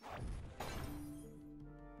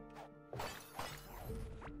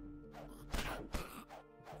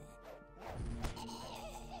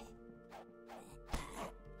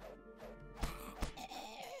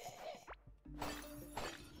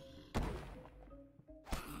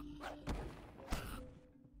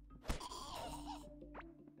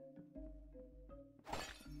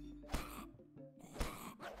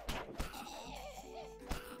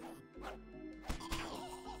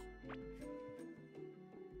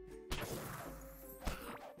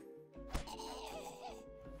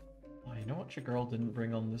 You know what your girl didn't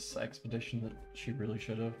bring on this expedition that she really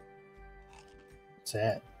should have? What's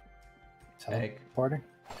that? Egg. Teleporter?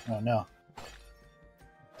 Oh no.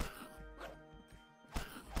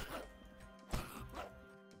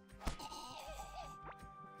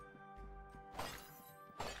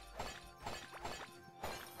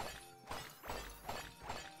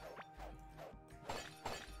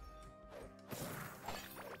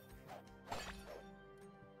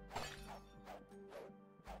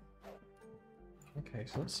 Okay,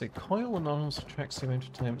 so let's see. Coil Anonymous tracks the amount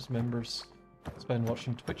of time its members spend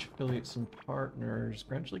watching Twitch affiliates and partners,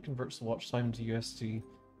 gradually converts the watch time to USD.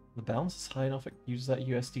 The balance is high enough it uses that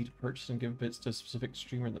USD to purchase and give bits to a specific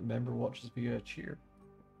streamer that member watches via a cheer.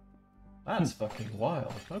 That's fucking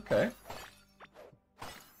wild. Okay.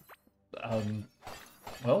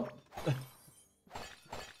 Well,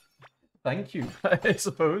 thank you, I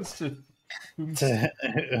suppose, to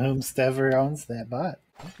whomstever owns that bot.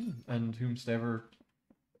 And whomstever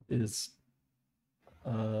is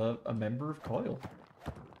a member of Coil.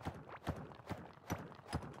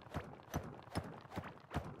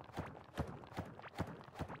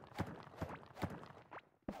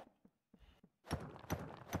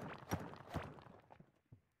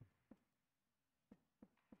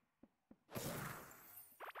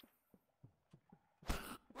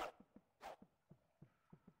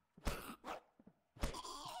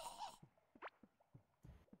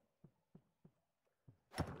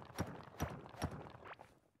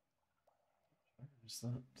 Is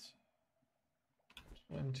that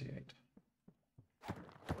 28?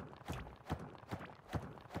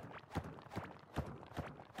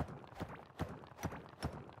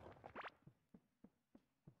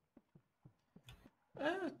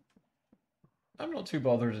 I'm not too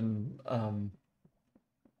bothered in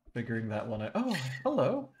figuring that one out. Oh,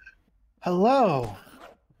 hello. Hello.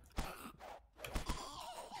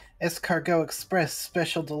 Escargot Express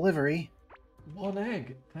special delivery. 1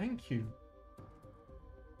 egg. Thank you.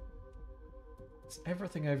 It's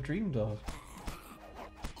everything I've dreamed of.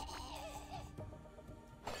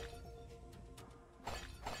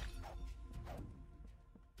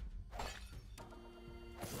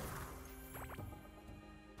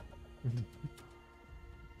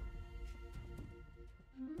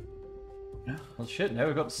 Well, shit, now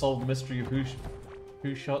we've got to solve the mystery of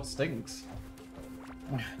who shot Stinks.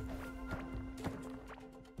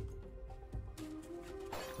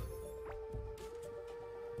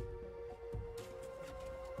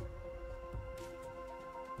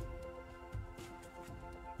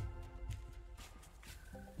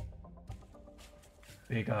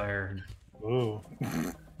 Big iron. Ooh.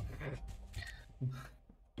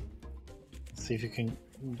 See if you can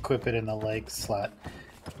equip it in the leg slot.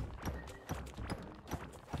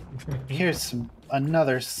 Here's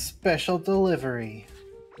another special delivery.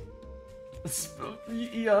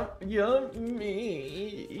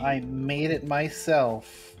 Yummy. I made it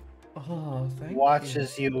myself. Oh, thank you.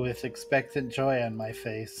 Watches you with expectant joy on my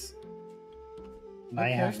face. And I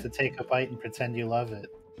have Okay. to take a bite and pretend you love it.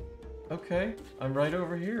 Okay, I'm right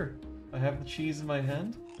over here. I have the cheese in my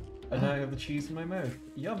hand, and I have the cheese in my mouth.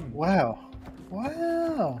 Yum. Wow.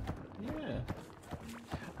 Wow. Yeah.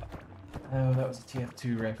 Oh, that was a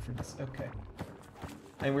TF2 reference. Okay.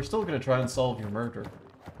 And we're still gonna try and solve your murder.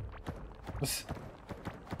 It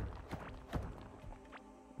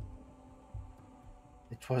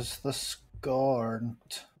was the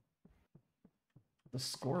scorned. The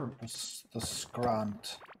scorp. The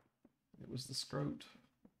scrunt. It was the scrote.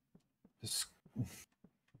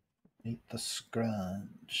 Meet the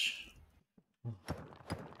scrunch.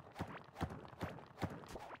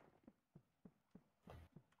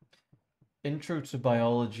 Intro to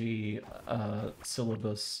biology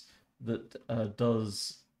syllabus that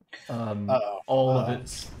does all of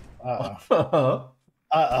its Uh-oh.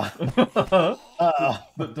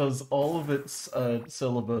 that does all of its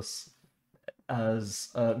syllabus as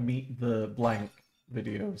meet the blank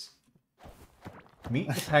videos. Meet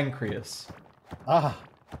the pancreas. Ah.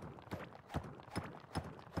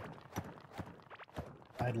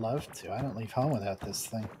 I'd love to. I don't leave home without this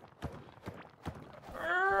thing.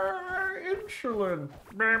 Insulin.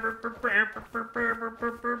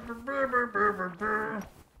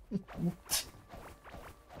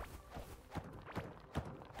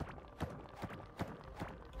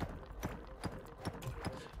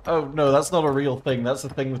 Oh no, that's not a real thing. That's a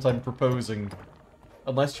thing that I'm proposing.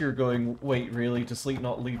 Unless you're going, wait, really, to sleep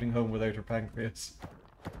not leaving home without her pancreas.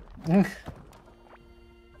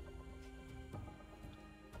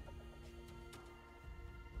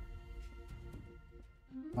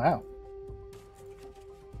 Wow.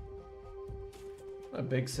 A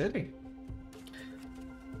big city.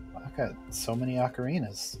 I've got so many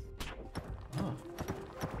ocarinas. Oh.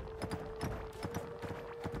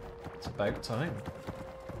 It's about time.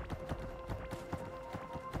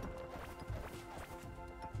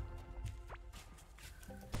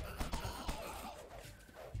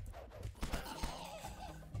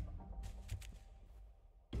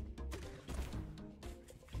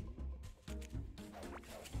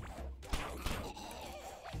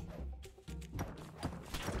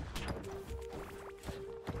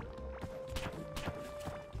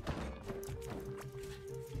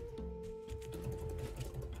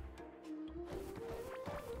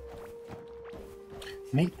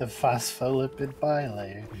 Meet the phospholipid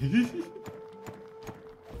bilayer.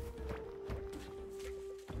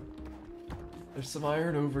 There's some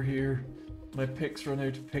iron over here. My picks run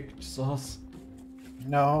out of picked sauce.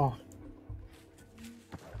 No.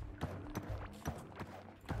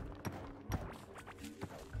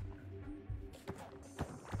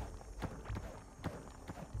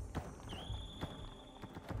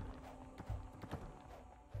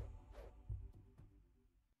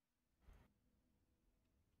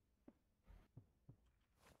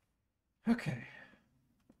 Okay.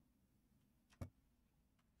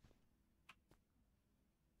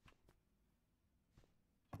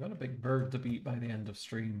 I've got a big bird to beat by the end of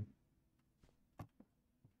stream.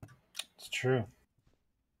 It's true.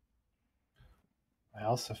 I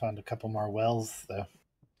also found a couple more wells, though.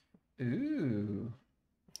 Ooh.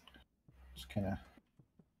 Just kind of.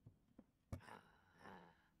 I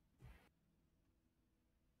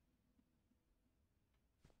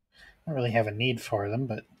don't really have a need for them,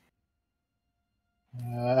 but.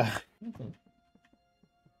 Mhm.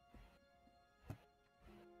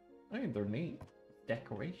 I think they're neat.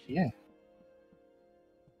 Decoration. Yeah.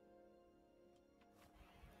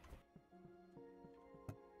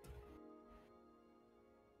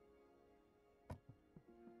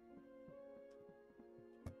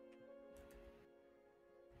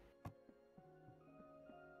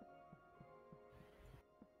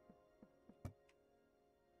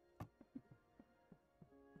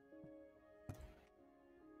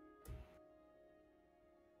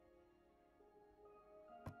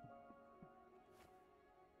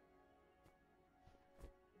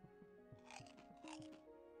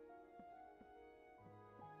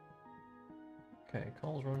 Okay,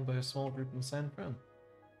 calls run by a small group in San Fran.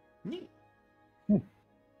 Neat. Hmm.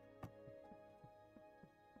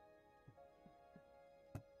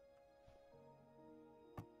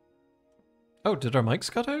 Oh, did our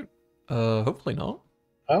mics cut out? Hopefully not.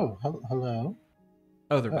 Oh, hello.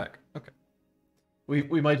 Oh, they're Oh. back. Okay.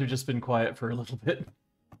 We might have just been quiet for a little bit.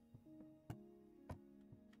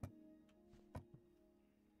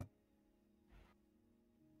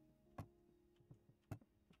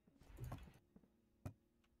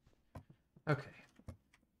 Okay.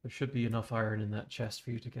 There should be enough iron in that chest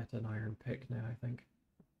for you to get an iron pick now, I think.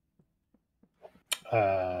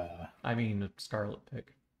 I mean, a scarlet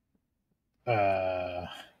pick.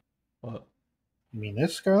 What? You mean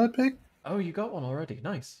this scarlet pig? Oh, you got one already.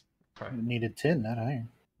 Nice. Right. We needed tin, not iron.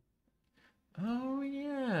 Oh,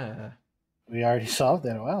 yeah. We already solved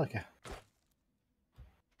that a while ago.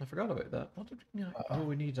 I forgot about that. What did we need? Oh,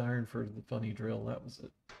 we need iron for the funny drill. That was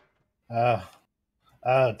it.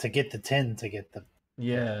 To get the tin, to get the...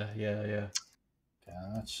 Yeah.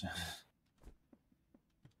 Gotcha.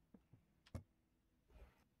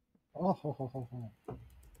 Oh, ho, ho, ho, ho.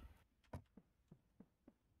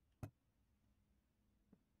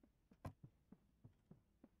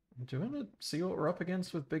 Do you want to see what we're up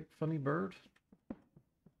against with Big Funny Bird?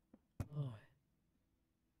 I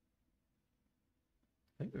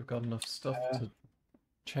think we've got enough stuff to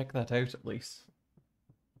check that out at least.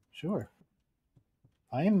 Sure.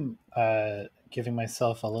 I'm giving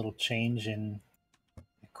myself a little change in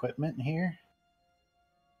equipment here.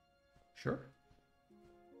 Sure.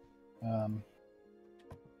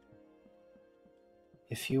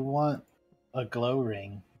 If you want a glow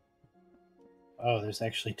ring... Oh, there's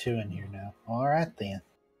actually 2 in here now. Alright then.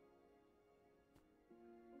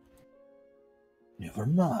 Never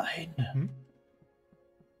mind. Mm-hmm.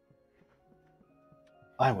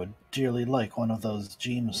 I would dearly like one of those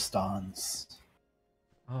gemstones.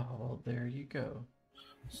 Oh, well, there you go.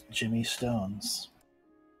 Jimmy Stones.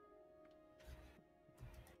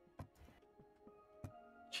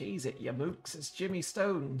 Cheese it, you mooks. It's Jimmy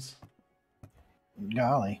Stones.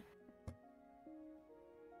 Golly.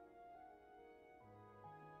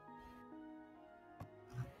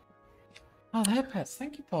 Oh, the head pets.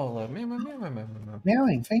 Thank you, Paula. Meow, meow, meow, meow, meow, meow.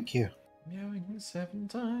 Meowing, thank you. Meowing 7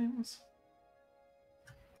 times.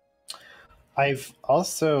 I've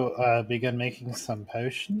also begun making some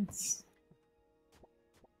potions.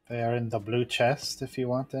 They are in the blue chest if you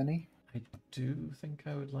want any. I do think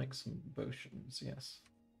I would like some potions, yes.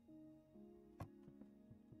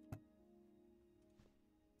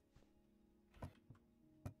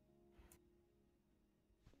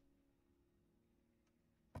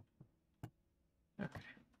 Okay.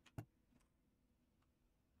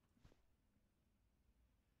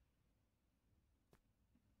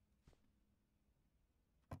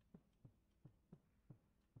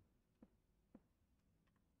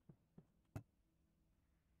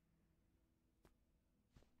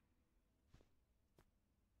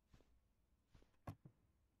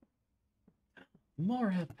 More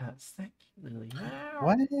head pets. Thank you, Lily. Wow.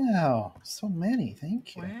 Wow, so many,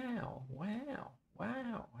 thank you. Wow.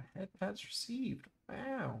 Head pets received.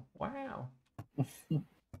 Wow.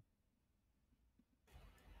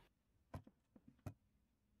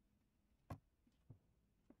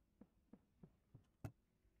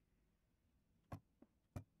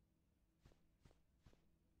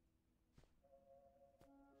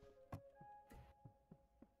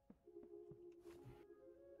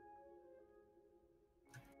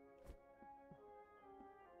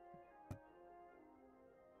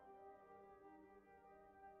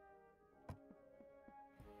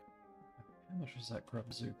 How much was that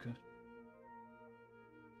Grubzuka?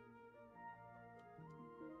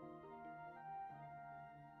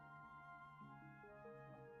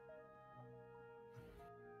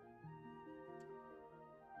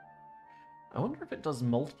 I wonder if it does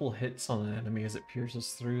multiple hits on an enemy as it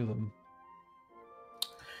pierces through them.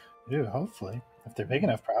 Ooh, hopefully. If they're big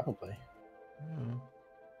enough, probably. Yeah.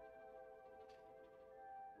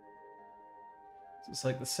 It's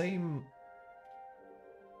like the same...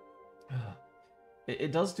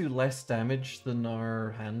 It does do less damage than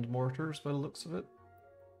our hand mortars by the looks of it.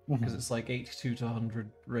 Because it's like 82 to 100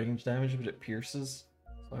 range damage, but it pierces.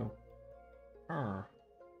 So...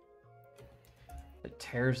 It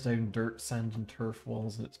tears down dirt, sand, and turf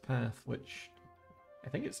walls in its path, which... I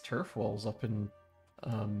think it's turf walls up in...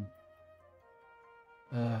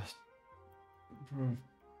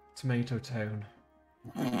 Tomato Town.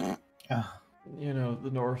 You know,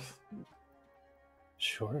 the north.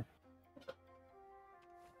 Sure.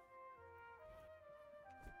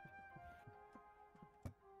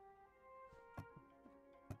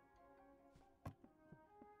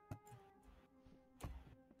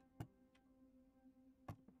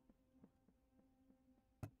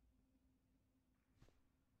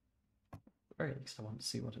 very least, I want to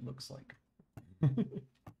see what it looks like.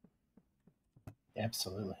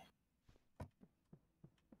 Absolutely.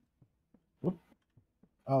 Whoop.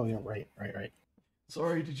 Oh, yeah, right.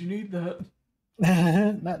 Sorry, did you need that?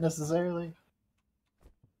 Not necessarily.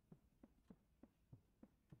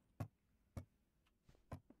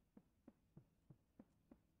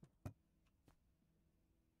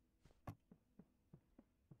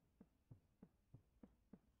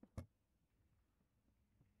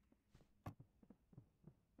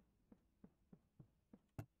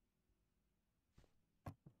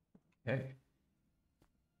 Okay.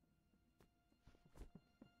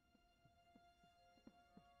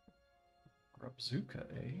 Grubzuka,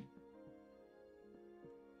 eh?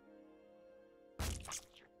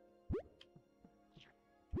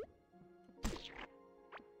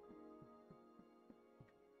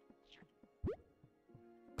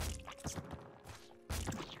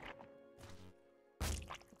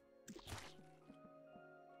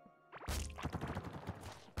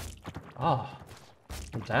 Ah,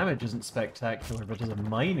 the damage isn't spectacular, but as a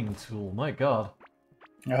mining tool, my god.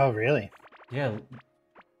 Oh, really? Yeah,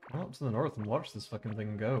 come up to the north and watch this fucking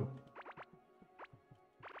thing go.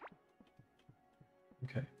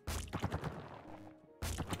 Okay.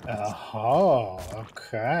 Oh,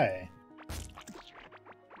 okay.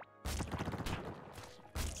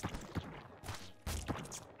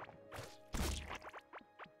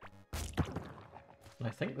 I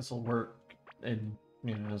think this will work in,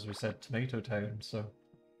 as we said, Tomato Town, so...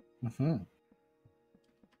 Mm-hmm.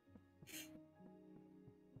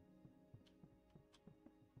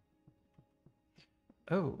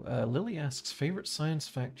 Oh, Lily asks, favorite science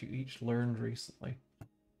fact you each learned recently?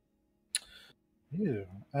 Ew.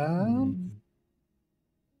 Hmm.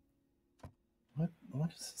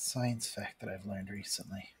 What is a science fact that I've learned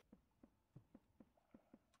recently?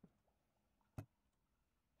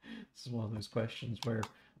 This is one of those questions where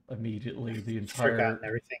immediately the I've forgotten entire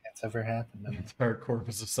everything that's ever happened to me. entire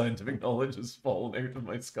corpus of scientific knowledge has fallen out of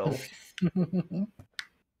my skull.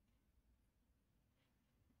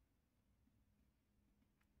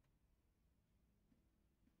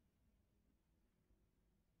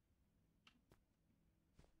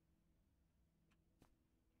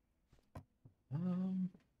 Um,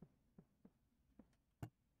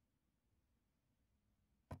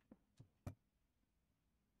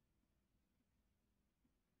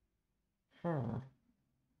 huh.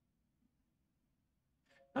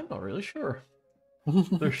 I'm not really sure.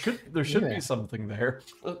 There should be Yeah. something there.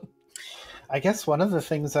 I guess one of the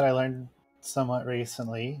things that I learned somewhat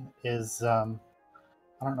recently is I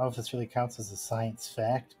don't know if this really counts as a science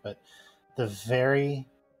fact, but the very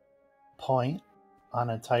point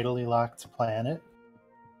on a tidally locked planet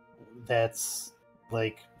that's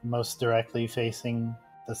like most directly facing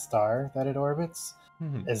the star that it orbits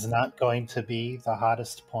Hmm. is not going to be the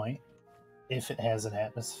hottest point if it has an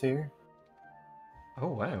atmosphere, Oh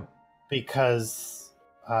wow. because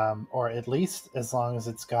or at least as long as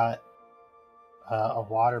it's got a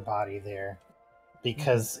water body there,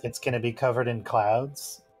 because it's going to be covered in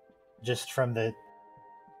clouds just from the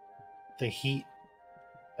heat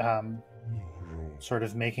um, sort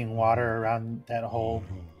of making water around that whole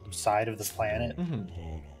side of the planet Hmm.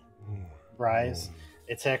 rise.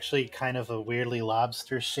 It's actually kind of a weirdly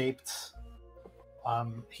lobster shaped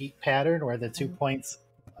heat pattern where the 2 points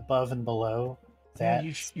above and below Yeah,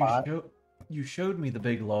 that spot, you showed me the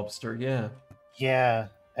big lobster. Yeah. yeah,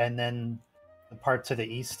 and then the part to the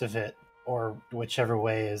east of it, or whichever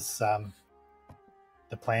way is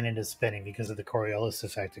the planet is spinning because of the Coriolis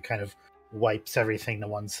effect, it kind of wipes everything to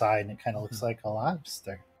one side and it kind of looks like a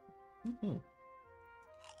lobster. Hmm.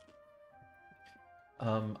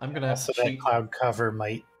 I'm gonna have to Also, that cheat. cloud cover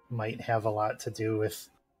might have a lot to do with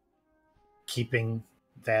keeping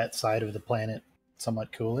that side of the planet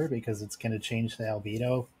somewhat cooler, because it's going to change the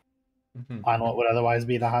albedo Mhm. on what would otherwise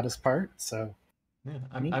be the hottest part. So, Yeah,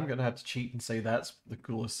 neat. I'm gonna have to cheat and say that's the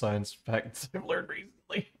coolest science fact I've learned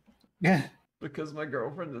recently. Yeah. Because my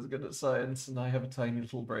girlfriend is good at science and I have a tiny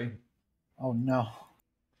little brain. Oh no.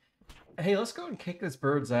 Hey, let's go and kick this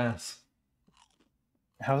bird's ass.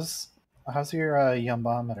 How's your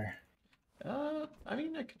yumbometer? I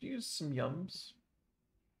mean, I could use some yums.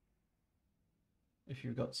 If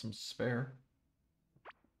you've got some spare.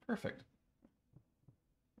 Perfect.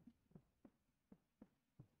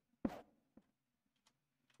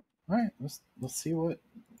 All right, let's see what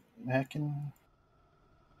hacking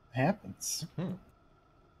happens. Hmm.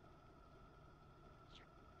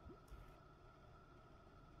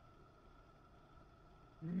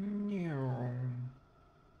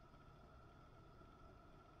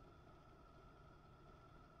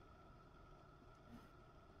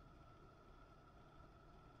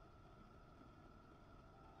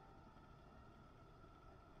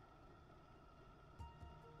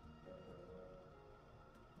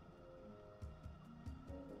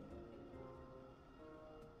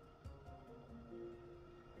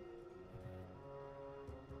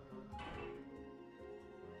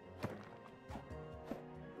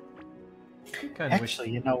 Kind of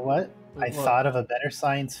Actually, you know what? I What? thought of a better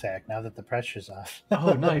science fact now that the pressure's off.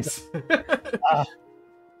 Oh, nice.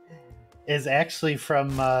 Is actually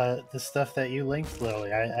from the stuff that you linked,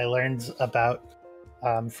 Lily. I learned about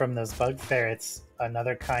from those bug ferrets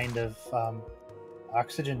another kind of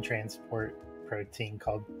oxygen transport protein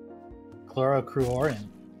called chlorocruorin,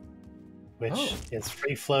 which is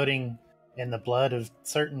free floating in the blood of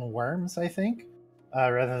certain worms, I think,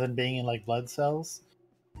 rather than being in like blood cells.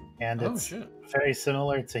 And it's very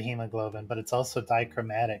similar to hemoglobin, but it's also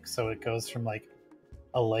dichromatic, so it goes from like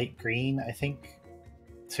a light green, I think,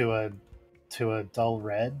 to a dull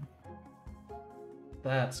red.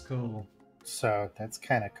 That's cool. So that's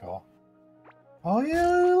kind of cool. Oh yeah,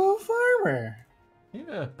 little farmer.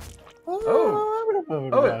 Yeah.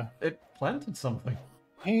 Oh, it planted something.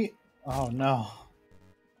 Hey, oh no.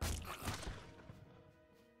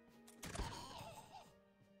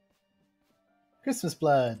 Christmas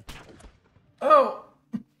blood. Oh!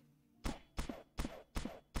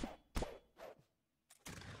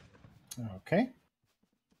 Okay.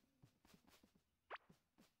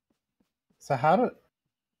 So how do...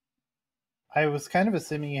 I was kind of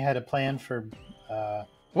assuming you had a plan for... Whoa!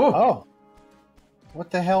 Oh! What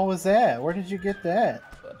the hell was that? Where did you get that?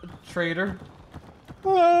 Trader.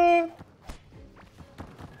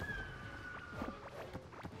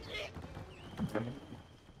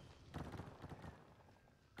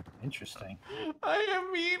 Interesting. I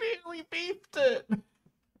immediately beefed it!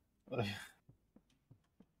 It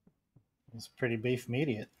was pretty beef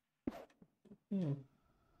immediate. Hmm.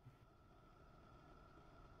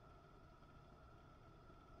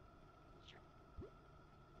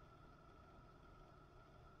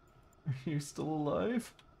 Are you still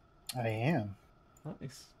alive? I am.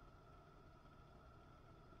 Nice.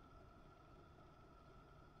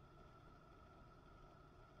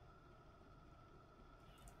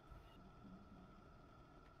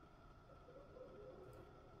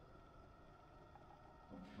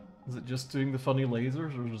 Is it just doing the funny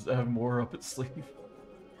lasers, or does it have more up its sleeve?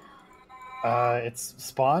 It's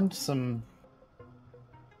spawned some...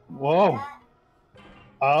 Whoa!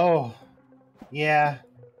 Oh! Yeah.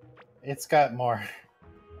 It's got more.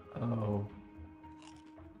 Oh.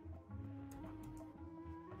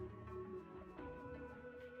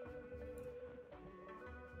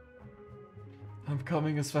 I'm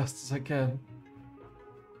coming as fast as I can.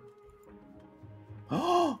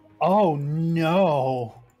 Oh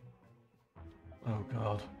no! Oh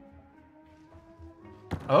god.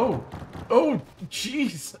 Oh! Oh,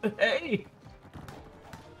 jeez! Hey!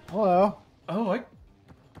 Hello. Oh, I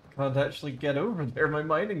can't actually get over there. My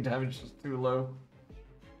mining damage is too low.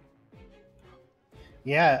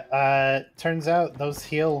 Yeah, turns out those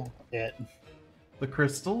heal it. The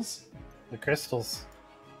crystals? The crystals.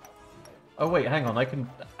 Oh wait, hang on. I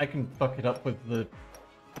can fuck it up with the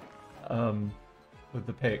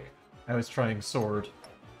pick. I was trying sword.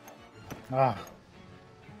 Ah.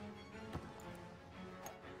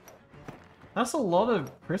 That's a lot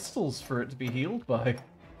of crystals for it to be healed by.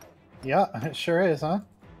 Yeah, it sure is, huh?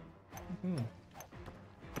 Hmm.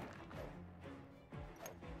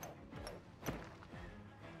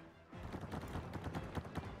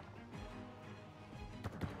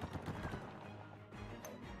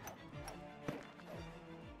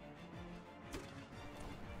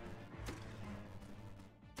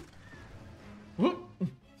 Whoop.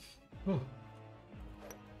 Oh.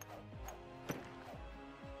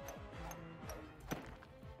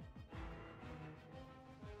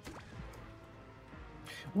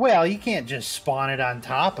 Well, you can't just spawn it on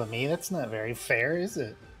top of me. That's not very fair, is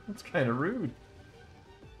it? That's kind of rude.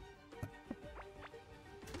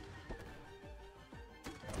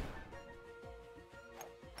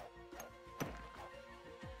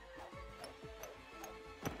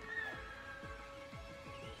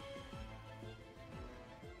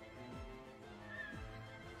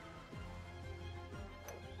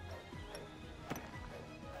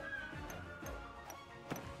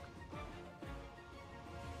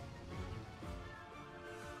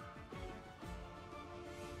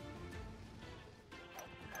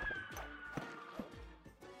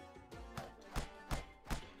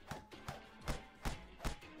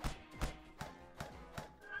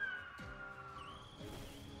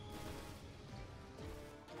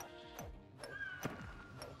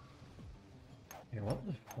 Hey, what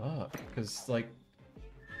the fuck? Because, like...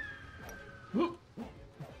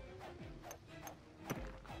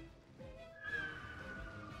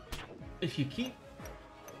 If you keep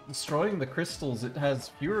destroying the crystals, it has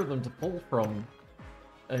fewer of them to pull from,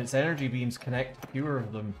 and its energy beams connect to fewer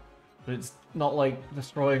of them. But it's not like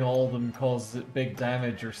destroying all of them causes it big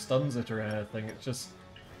damage or stuns it or anything, it's just...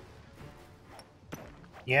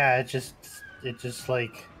 Yeah, it just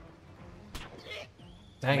like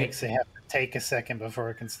Dang it. makes it have to take a second before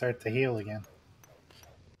it can start to heal again.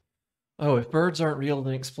 Oh, if birds aren't real,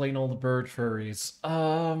 then explain all the bird furries.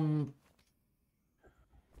 I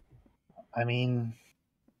mean,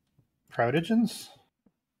 protogens?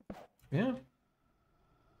 Yeah.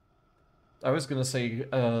 I was gonna say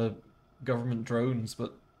government drones,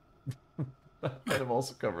 but that kind of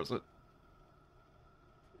also covers it.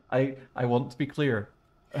 I want to be clear.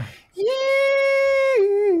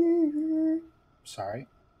 Sorry.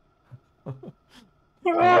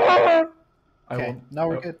 I Okay, want now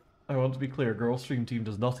we're good. I want to be clear. Girl Stream Team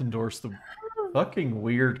does not endorse the fucking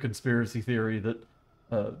weird conspiracy theory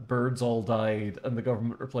that birds all died and the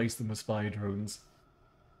government replaced them with spy drones.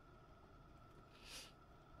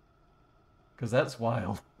 Because that's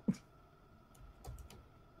wild.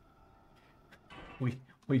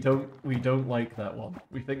 we don't like that one.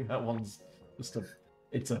 We think that one's just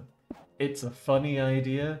it's a funny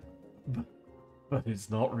idea, but it's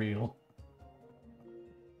not real.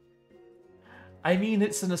 I mean,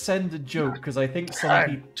 it's an ascended joke because I think some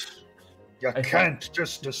people. You I can't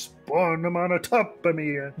just spawn them on a top of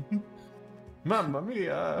me. Mamma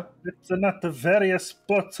mia! It's not the very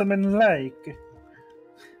sportsman like.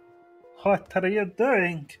 What are you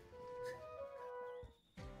doing?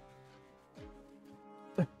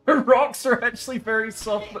 Rocks are actually very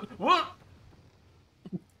soft, but what?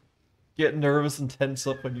 Get nervous and tense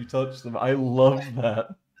up when you touch them. I love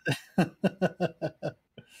that.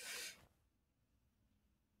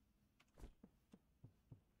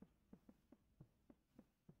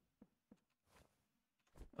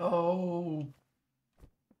 Oh,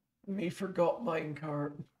 me forgot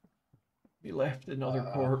minecart. Me left another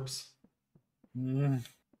corpse. Mm.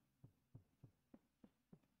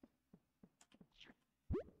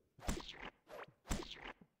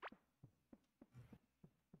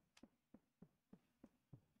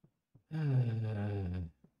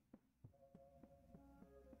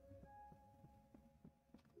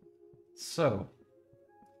 So,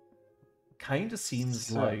 kind of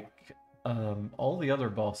seems like all the other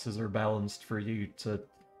bosses are balanced for you to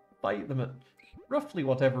fight them at roughly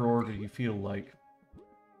whatever order you feel like.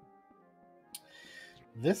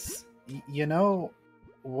 This, you know,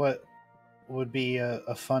 what would be a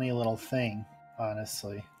funny little thing,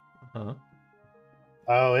 honestly. Huh?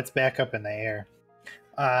 Oh, it's back up in the air.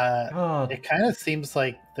 God. It kind of seems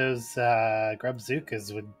like those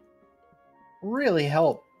Grubzookas would really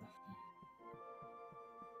help.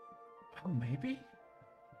 Oh, maybe?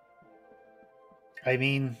 I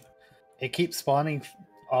mean, it keeps spawning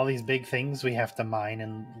all these big things we have to mine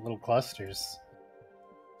in little clusters.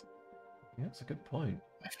 Yeah, that's a good point.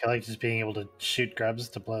 I feel like just being able to shoot grubs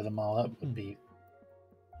to blow them all up would be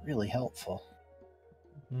really helpful.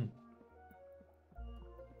 Hmm.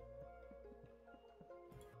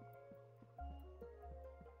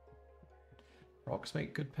 Rocks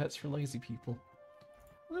make good pets for lazy people.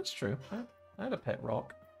 That's true. I had a pet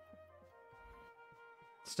rock.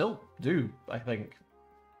 Still do, I think.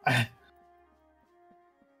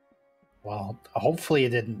 Well, hopefully it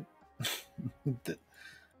didn't it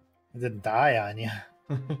didn't die on you.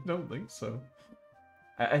 I don't think so.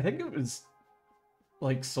 I think it was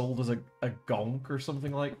like sold as a gonk or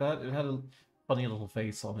something like that. It had a funny little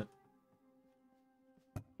face on it.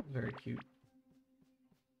 Very cute.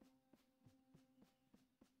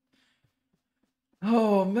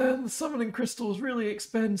 Oh man, the summoning crystal is really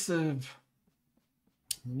expensive.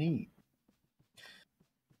 Neat.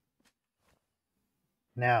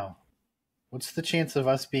 Now, what's the chance of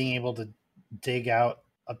us being able to dig out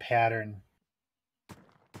a pattern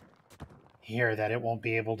here that it won't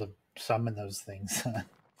be able to summon those things?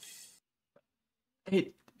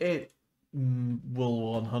 It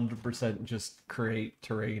will 100% just create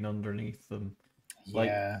terrain underneath them.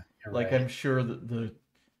 Yeah, you're Like right. I'm sure that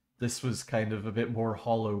this was kind of a bit more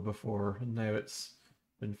hollow before, and now it's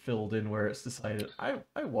been filled in where it's decided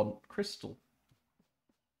I want crystal.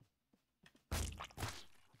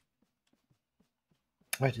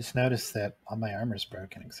 I just noticed that all my armor's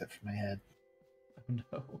broken except for my head. Oh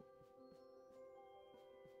no.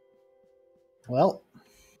 Well,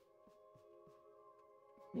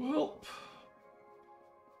 Well,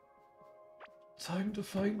 time to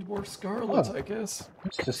find more scarlet, Oh. I guess.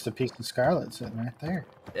 it's just a piece of scarlet sitting right there.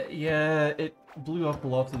 Yeah, it blew up a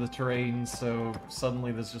lot of the terrain, so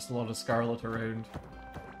suddenly there's just a lot of scarlet around.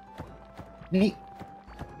 Neat.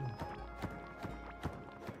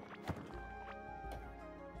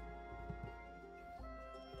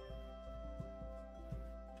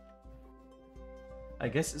 I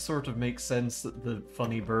guess it sort of makes sense that the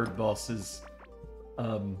funny bird bosses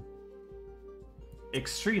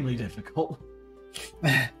extremely difficult,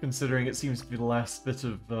 considering it seems to be the last bit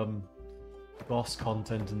of boss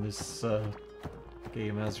content in this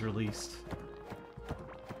game as released.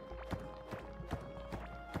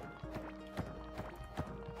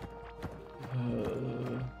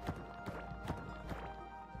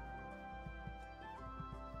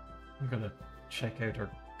 I'm gonna check out our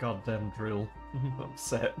goddamn drill. I'm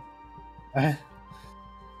upset.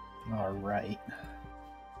 All right.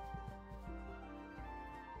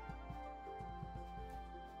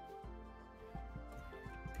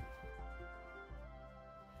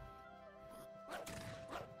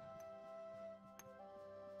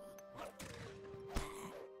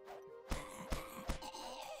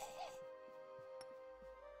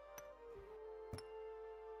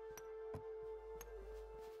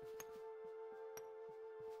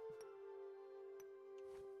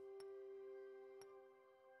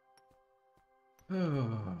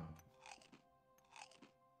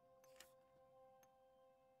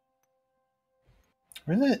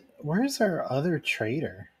 Where's our other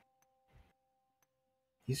trader?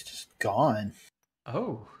 He's just gone.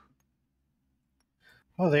 Oh.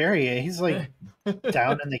 Oh, there he is. He's like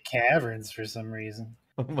down in the caverns for some reason.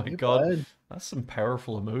 Oh my Hey, god. bud. That's some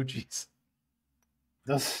powerful emojis.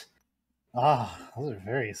 Those are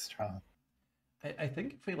very strong. I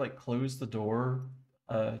think if we like close the door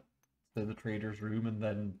to the trader's room and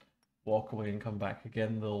then walk away and come back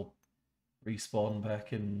again, they'll respawn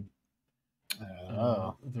back in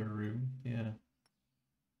their room. Yeah.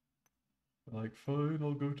 Like, fine,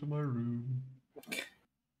 I'll go to my room.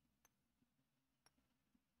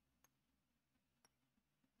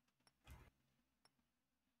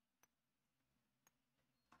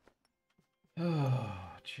 Oh,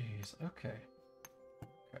 jeez. Okay.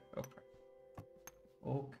 Okay.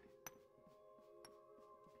 Okay.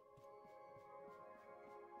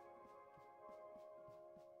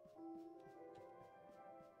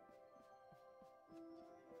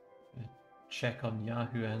 Check on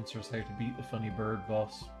Yahoo Answers how to beat the funny bird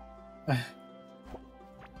boss.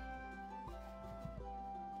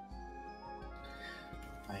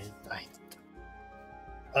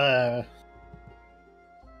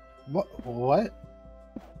 What?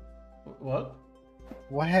 What?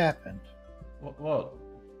 What happened? What?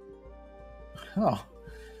 Oh.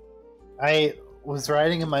 I was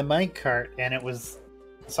riding in my minecart and it was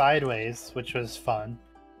sideways, which was fun.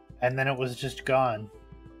 And then it was just gone.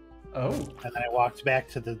 Oh. And then I walked back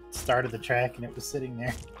to the start of the track and it was sitting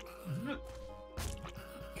there.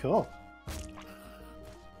 Cool.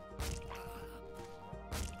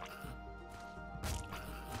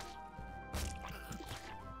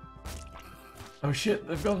 Oh shit,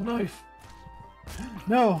 they've got a knife.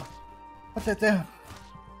 No! Put that down.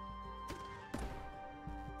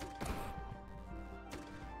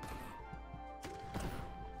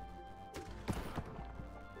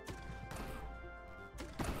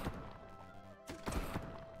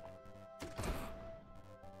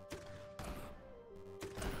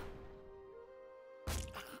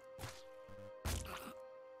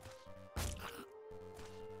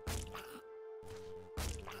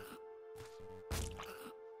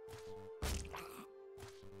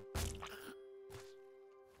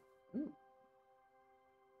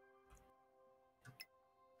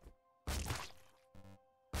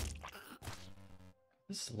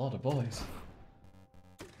 This is a lot of boys.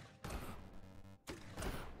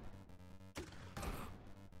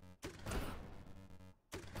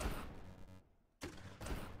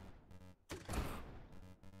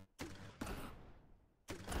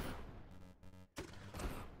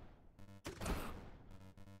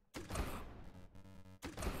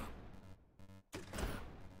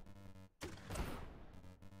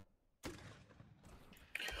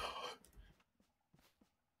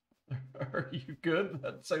 Are you good?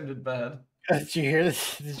 That sounded bad. Did you hear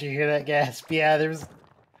this? Did you hear that gasp? Yeah,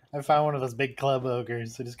 I found one of those big club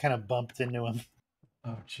ogres. I just kind of bumped into him,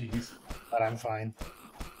 Oh jeez. but I'm fine.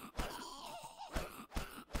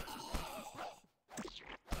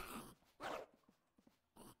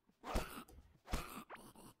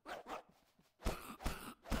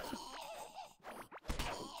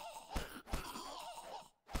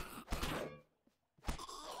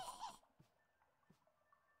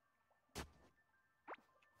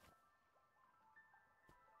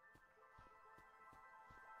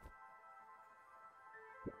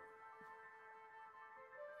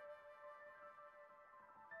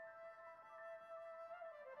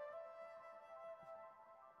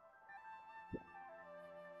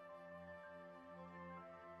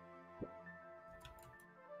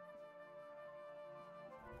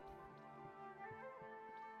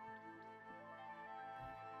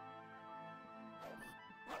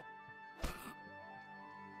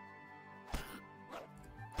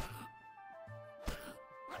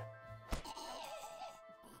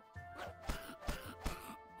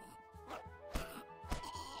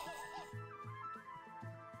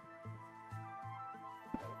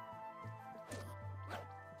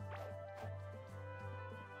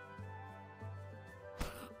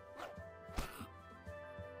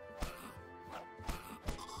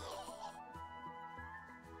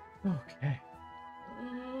 Okay.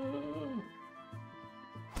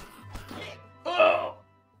 Oh!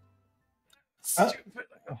 Stupid.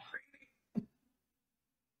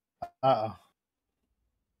 Uh-oh.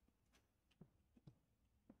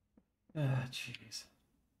 Ah, jeez.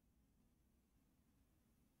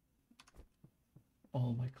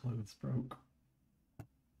 All my clothes broke.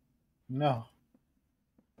 No.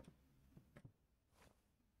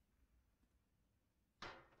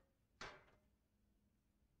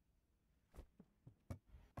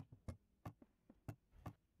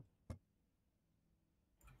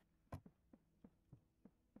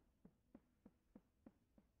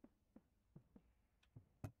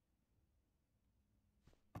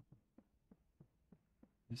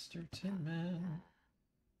 Mr. Tin Man,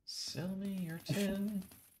 sell me your tin.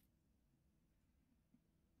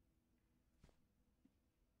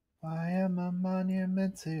 I am a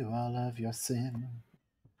monument to all of your sin.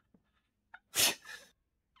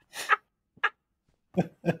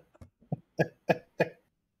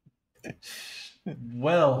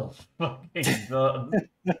 Well, fucking done.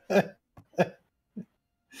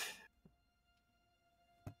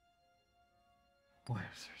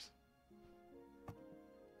 Wowzers.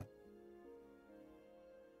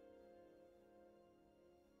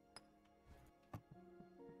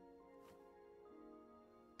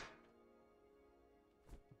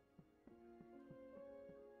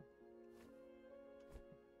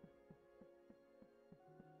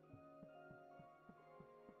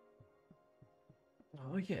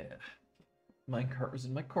 Oh yeah. Minecart was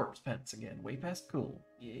in my corpse pants again, way past cool.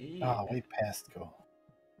 Yeah. Oh, way past cool.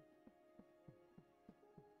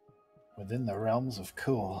 Within the realms of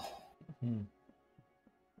cool. Hmm.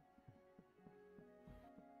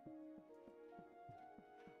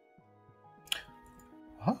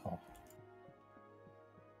 Oh,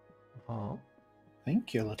 Oh,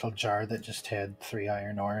 thank you, little jar that just had 3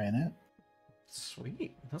 iron ore in it.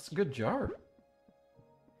 sweet. That's a good jar.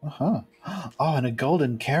 Uh-huh. Oh, and a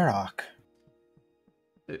golden Karok.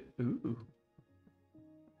 Ooh.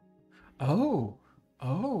 Oh.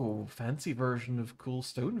 Oh, fancy version of cool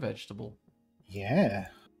stone vegetable. Yeah.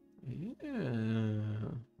 Yeah.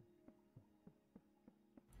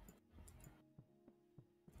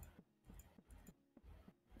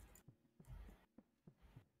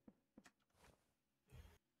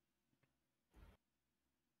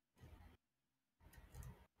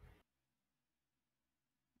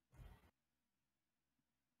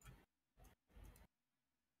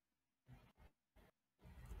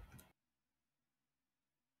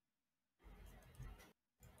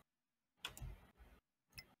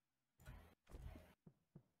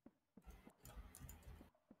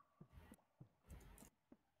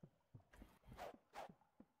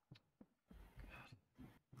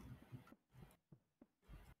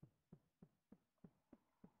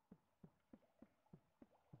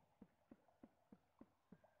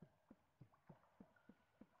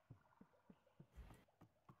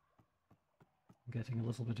 I'm getting a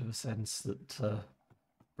little bit of a sense that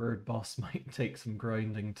Bird Boss might take some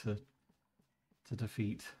grinding to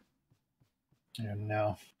defeat. Oh,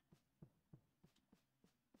 no.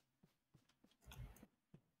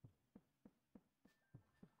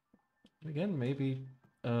 Again, maybe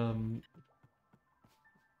the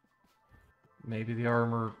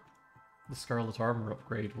Scarlet Armor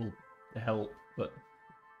upgrade will help, but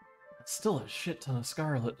it's still a shit ton of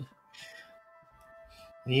Scarlet.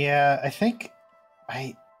 Yeah, I think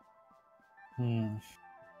I. Hmm.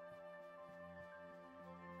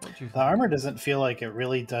 What do you The think? armor doesn't feel like it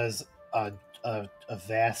really does a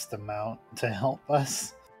vast amount to help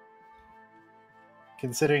us.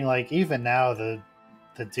 Considering, like, even now the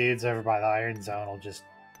dudes over by the Iron Zone will just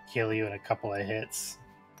kill you in a couple of hits.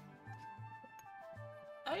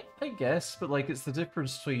 I guess, but like it's the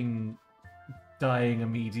difference between dying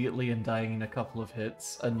immediately and dying in a couple of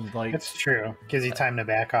hits, and like It's true. Gives you time to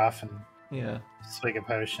back off and yeah, swig a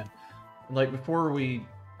potion. like before we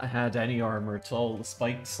had any armor at all, the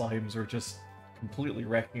spiked slimes were just completely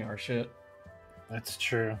wrecking our shit. That's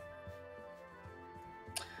true.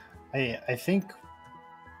 I think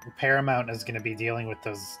Paramount is going to be dealing with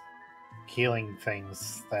those healing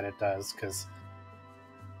things that it does, because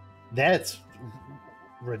that's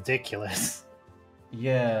ridiculous.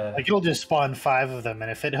 Yeah, Like, it'll just spawn 5 of them, and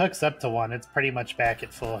if it hooks up to one, it's pretty much back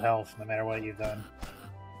at full health no matter what you've done.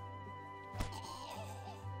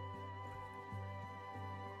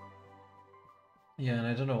 yeah, and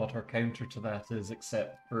I don't know what our counter to that is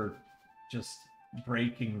except for just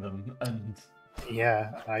breaking them and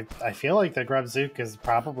Yeah, I feel like the Grubzook is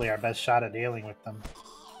probably our best shot at dealing with them.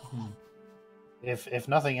 hmm. If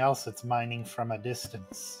nothing else, it's mining from a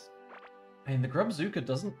distance. And the Grubzuka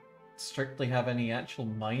doesn't strictly have any actual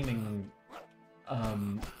mining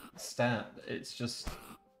stat. It's just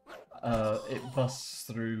it busts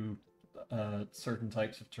through certain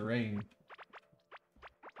types of terrain.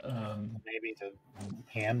 Maybe the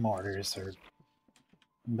hand mortars are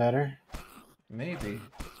better. Maybe.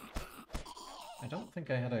 I don't think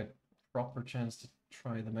I had a proper chance to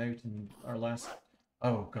try them out in our last...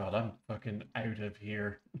 Oh god, I'm fucking out of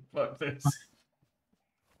here. Fuck this.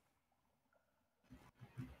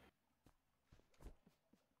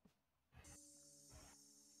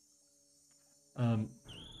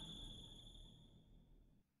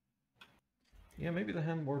 Yeah, maybe the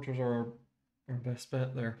hand mortars are our best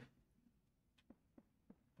bet there.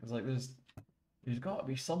 It's like there's got to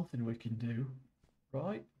be something we can do,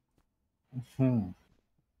 right? Hmm.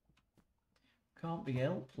 Can't be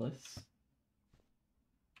helpless.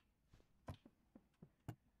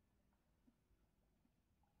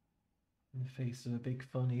 In the face of a big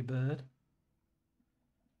funny bird.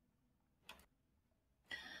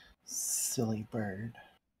 Silly bird.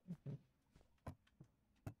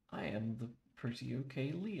 I am the pretty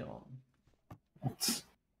okay Leon. Okay,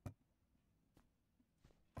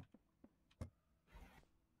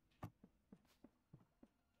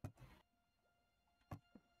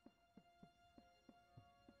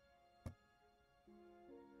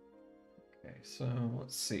 so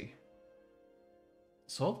let's see.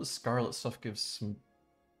 So all the Scarlet stuff gives some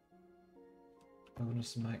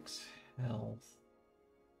bonus max health.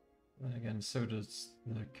 Then again, so does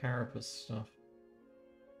the Carapace stuff.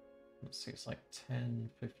 Let's see, it's like 10,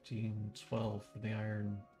 15, 12 for the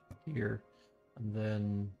iron gear. And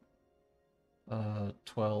then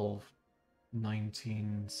 12,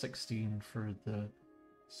 19, 16 for the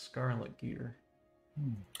Scarlet gear.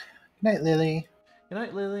 Good night, Lily. Good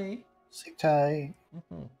night, Lily. Sleep tight. It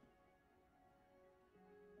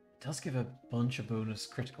does give a bunch of bonus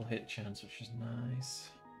critical hit chance, which is nice.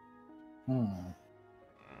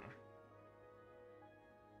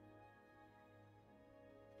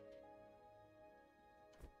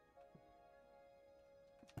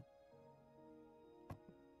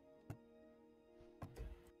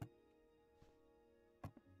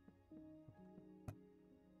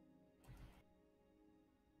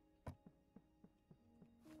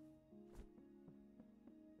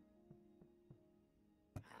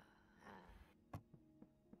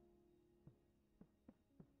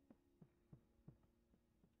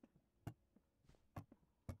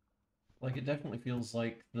 Like, it definitely feels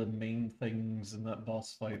like the main things in that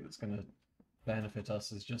boss fight that's going to benefit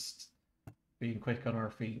us is just being quick on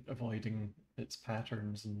our feet, avoiding its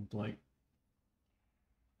patterns, and, like...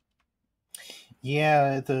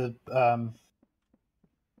 Yeah,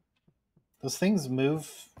 those things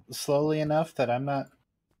move slowly enough that I'm not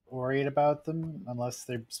worried about them unless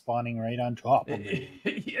they're spawning right on top of me.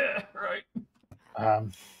 Yeah, right.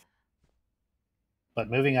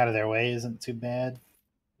 But moving out of their way isn't too bad.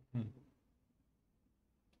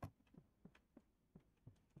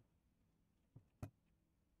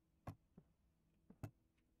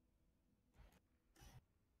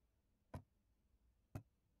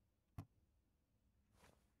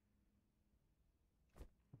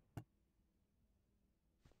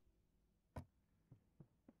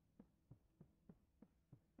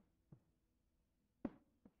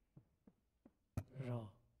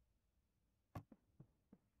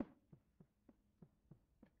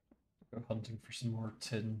 Go hunting for some more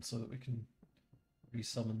tin so that we can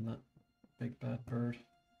resummon that big bad bird.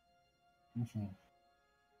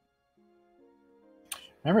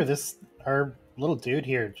 Remember this, our little dude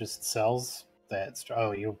here just sells that.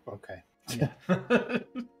 Oh, you okay? Yeah.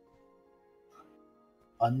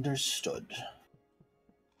 Understood.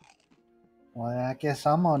 Well, I guess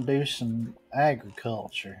I'm gonna do some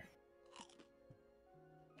agriculture.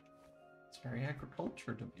 It's very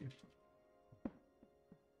agriculture of you.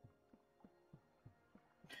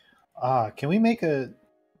 Can we make a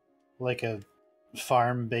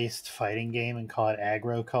farm-based fighting game and call it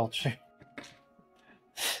agriculture?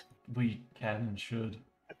 We can and should.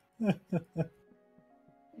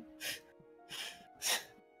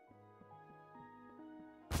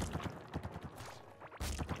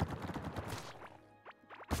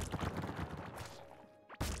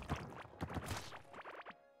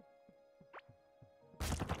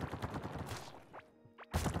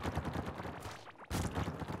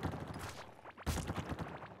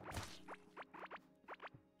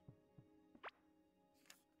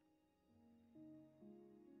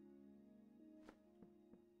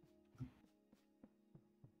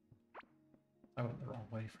 I went the wrong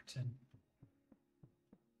way for tin.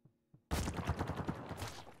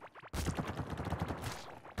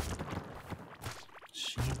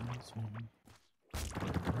 She was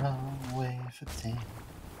Wrong way for 10.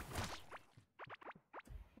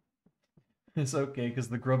 It's okay, because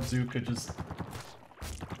the Grubzooka just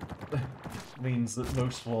means that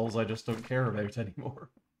most walls I just don't care about anymore.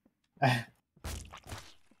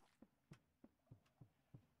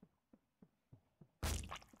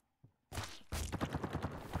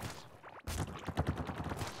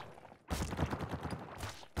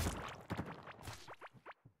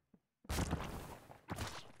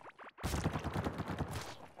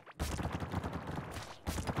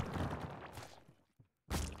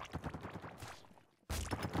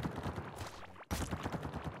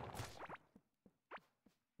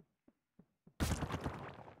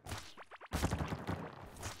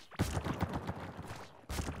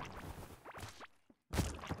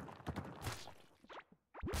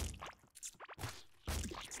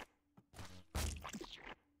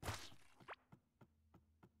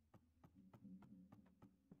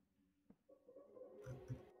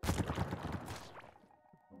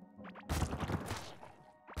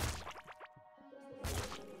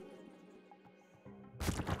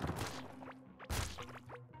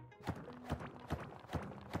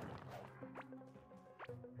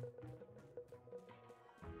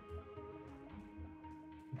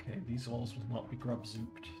 Okay, these walls will not be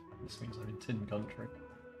Grubzooked. This means I'm in Tin Country.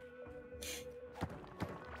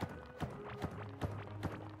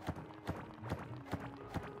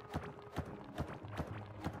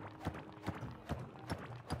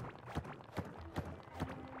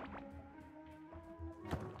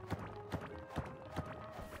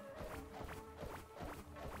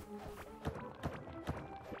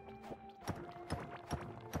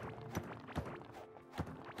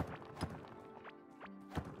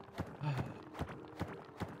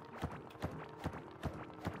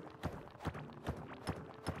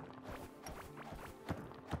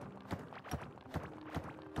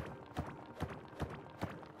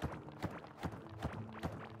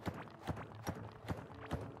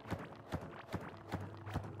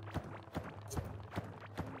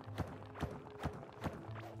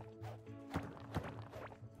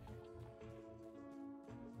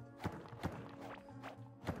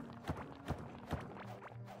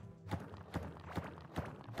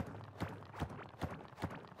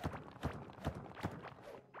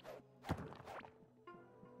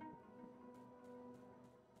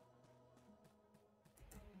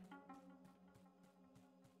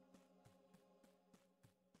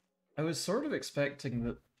 I was sort of expecting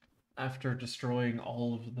that after destroying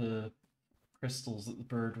all of the crystals that the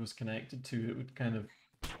bird was connected to, it would kind of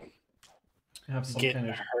have some Get kind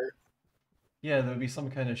of hurt. yeah, there would be some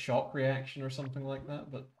kind of shock reaction or something like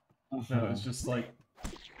that. But no, it was just like,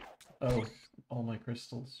 oh, all my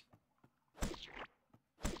crystals.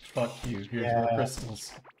 Fuck you. Here's more Yeah.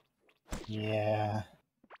 crystals. Yeah.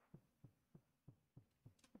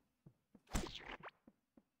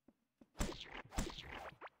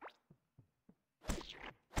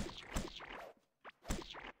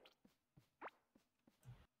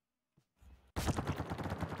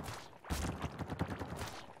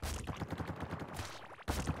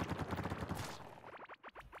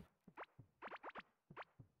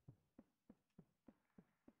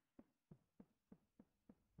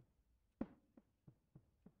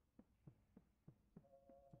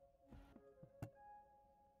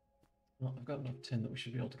 Well, I've got enough tin that we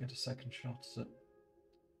should be able to get a second shot at it.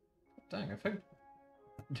 Dang, I found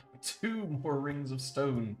 2 more rings of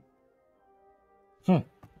stone. Guess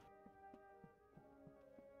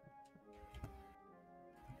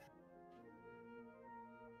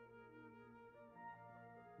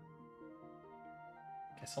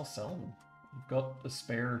I'll sell them. I've got a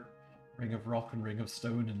spare ring of rock and ring of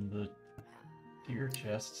stone in the deer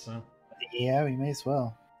chest, so... Yeah, we may as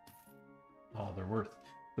well. Oh, they're worth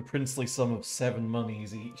the princely sum of 7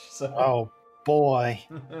 monies each, so... Oh, boy.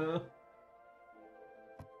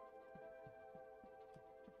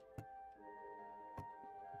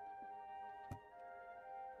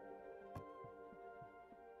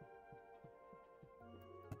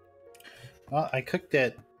 Well, I cooked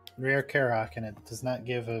that rare Karok and it does not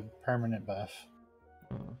give a permanent buff.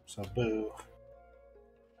 So, boo.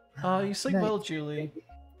 You sleep well, Julie.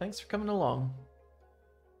 Thanks for coming along.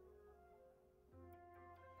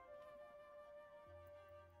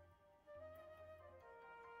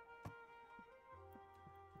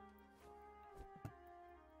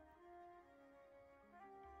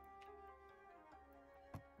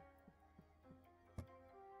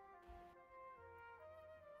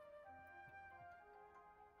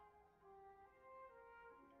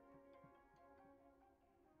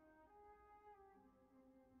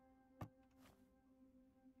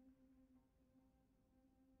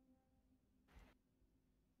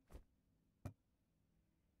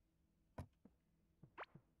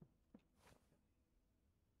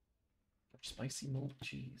 Spicy mold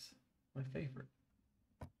cheese. My favorite.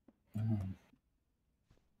 Mm.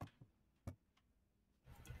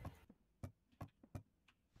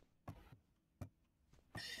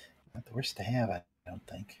 Not the worst to have, I don't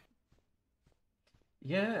think.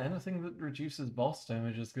 Yeah, anything that reduces boss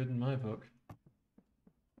damage is good in my book.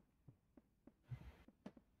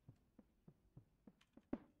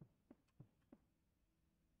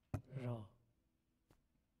 Raw.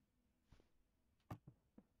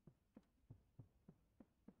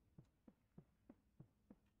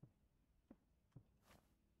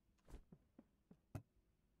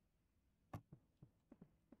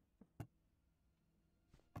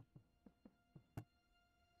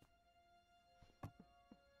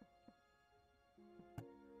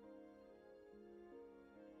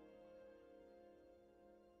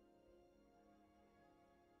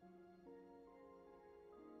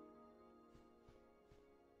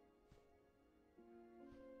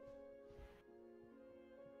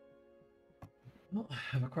 Well,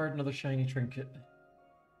 I've acquired another shiny trinket.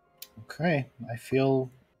 Okay, I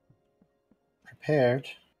feel prepared.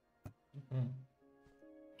 Mhm.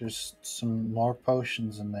 There's some more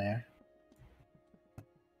potions in there.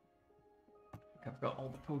 I've got all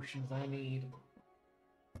the potions I need.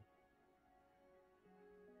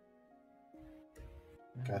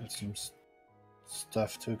 Got some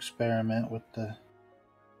stuff to experiment with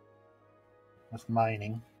with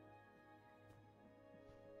mining.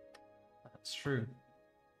 That's true.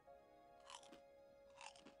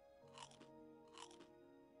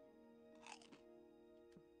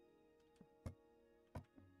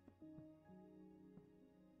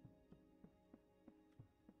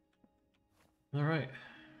 All right.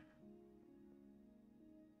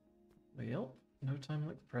 Well, no time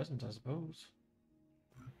like the present, I suppose.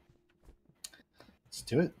 Let's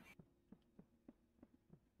do it.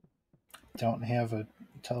 Don't have a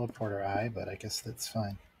teleporter eye, but I guess that's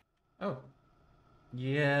fine. Oh.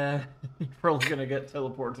 Yeah, you're probably gonna get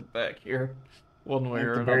teleported back here, one way I think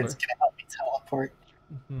or the another. birds can help me teleport.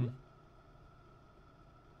 Mhm.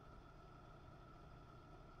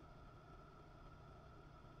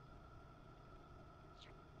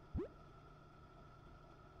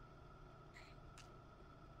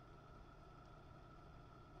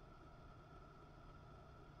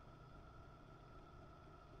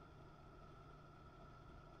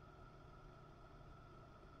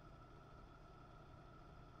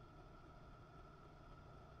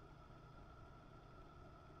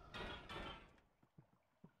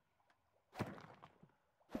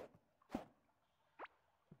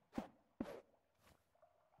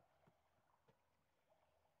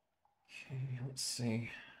 Okay, let's see.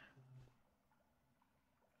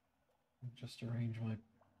 Just arrange my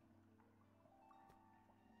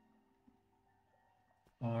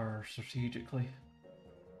bar strategically.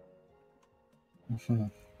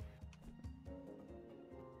 Mhm.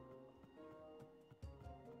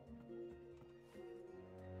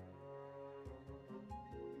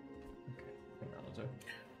 Okay, I think that'll do.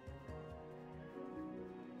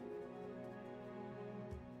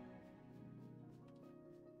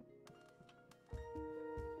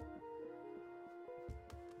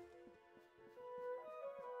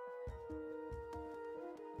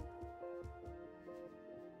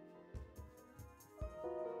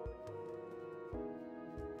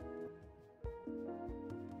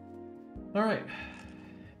 All right,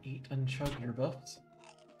 eat and chug your buffs,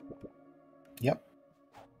 Yep.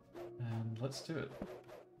 and let's do it.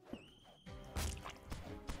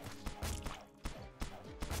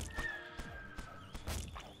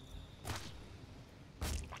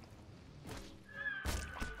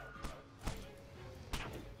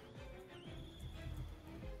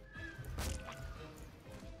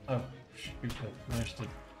 Oh, shoot, I managed to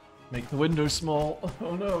make the window small.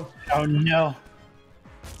 Oh no. Oh no.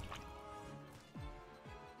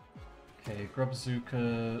 Okay,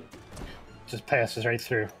 Grubzuka. Just passes right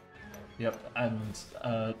through. Yep, and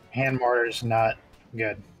Hand mortar's not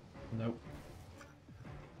good. nope.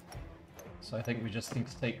 So I think we just need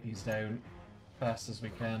to take these down fast as we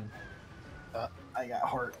can. I got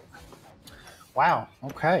heart. Wow.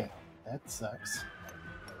 Okay. That sucks.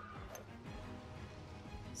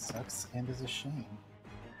 Sucks and is a shame.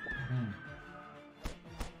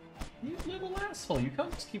 You little asshole! You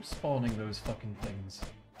can't just keep spawning those fucking things.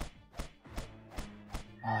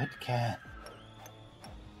 Oh, it can.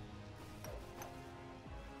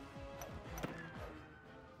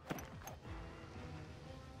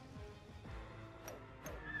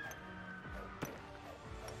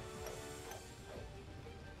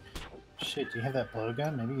 Shit, do you have that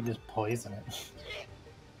blowgun? Maybe you just poison it.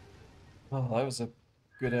 Well, that was a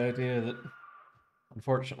good idea that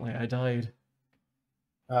Unfortunately, I died.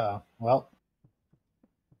 Oh, well.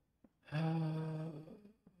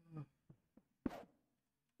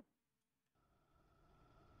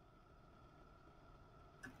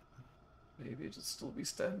 Maybe it'll still be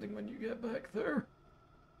standing when you get back there.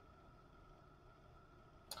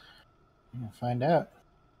 We'll find out.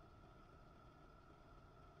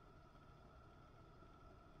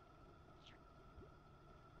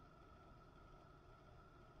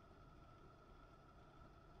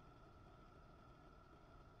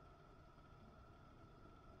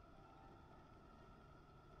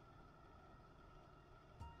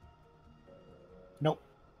 Nope.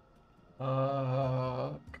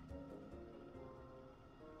 Uh,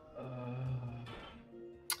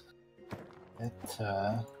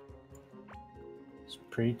 It's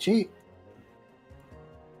pretty cheap.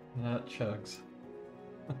 that chugs.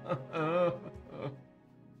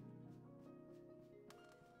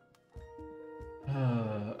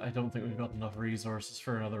 I don't think we've got enough resources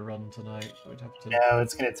for another run tonight. We'd have to. No,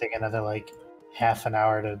 it's gonna take another like half an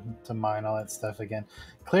hour to mine all that stuff again.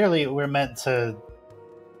 Clearly, we're meant to,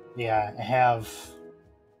 have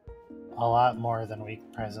a lot more than we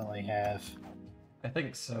presently have. I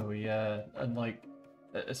think so, yeah. And like,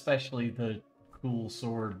 especially the cool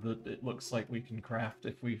sword that it looks like we can craft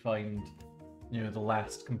if we find, the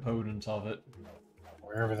last component of it.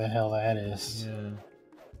 Wherever the hell that is. Yeah.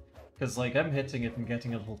 Because, like, I'm hitting it and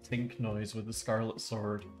getting a little tink noise with the Scarlet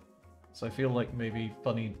Sword. So I feel like maybe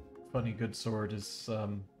funny good sword is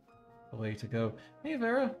the way to go. Hey,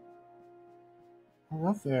 Vera.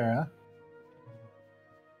 Hello, Vera.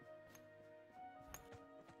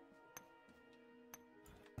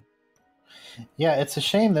 Yeah, it's a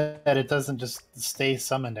shame that it doesn't just stay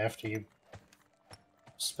summoned after you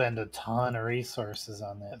spend a ton of resources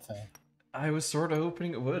on that thing. I was sort of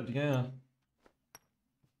hoping it would, yeah.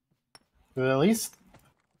 But at least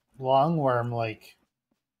Longworm, like,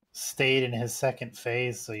 stayed in his second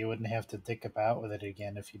phase so you wouldn't have to dick about with it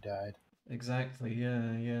again if you died. Exactly,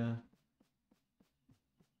 yeah.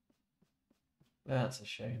 That's a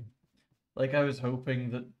shame. Like, I was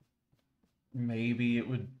hoping that maybe it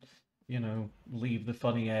would, leave the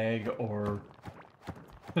funny egg or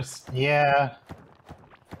just... Yeah.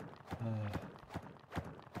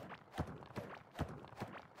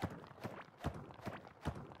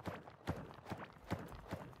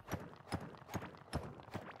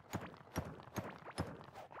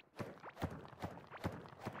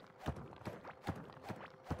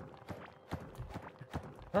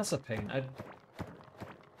 That's a pain. I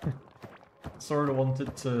sort of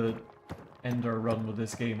wanted to end our run with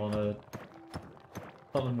this game on a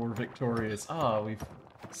more victorious. We've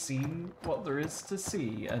seen what there is to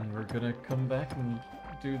see, and we're gonna come back and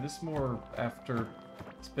do this more after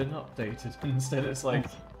it's been updated. Instead, it's like,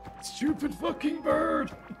 stupid fucking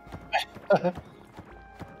bird.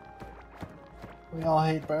 We all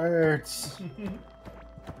hate birds.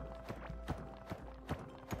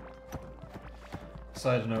 So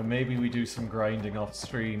I don't know, maybe we do some grinding off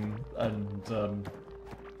stream and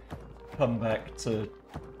come back to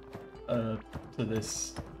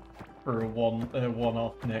this for a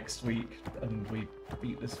one-off next week, and we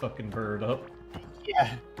beat this fucking bird up.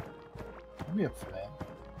 Yeah. I'd be up for that.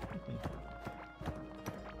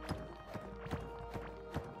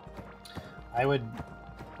 I would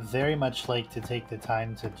very much like to take the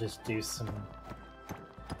time to just do some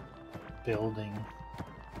building.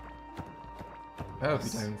 I would be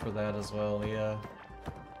down for that as well, yeah.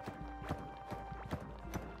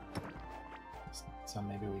 So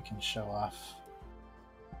maybe we can show off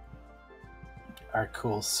our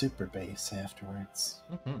cool super base afterwards.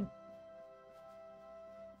 Mm-hmm.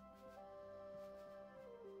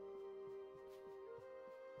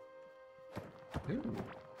 Ooh.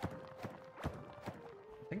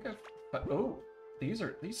 I think I've... Oh! These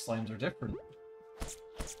slimes are different.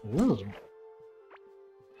 Ooh.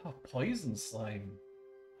 Oh, poison slime.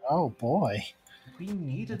 Oh boy. We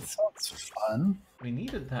needed... That sounds fun. We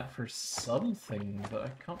needed that for something, but I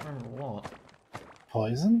can't remember what.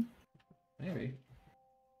 Poison? Maybe.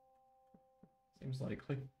 Seems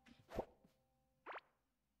likely.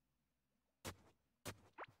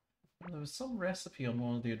 There was some recipe on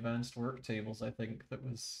one of the advanced work tables, I think, that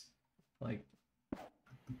was like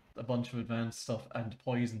a bunch of advanced stuff and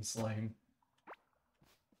poison slime.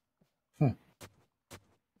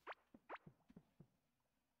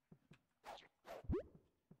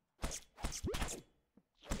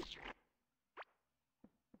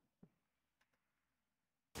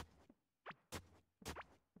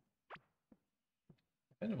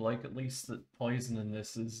 Kind of like at least that poison in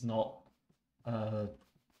this is not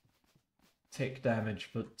tick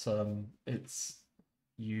damage, but it's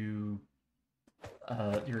your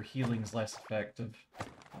healing's less effective.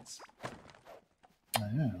 That's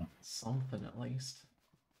Oh. something at least.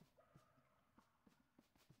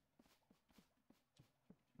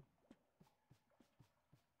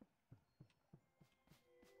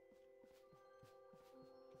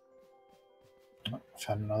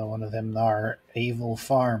 Found another one of them are evil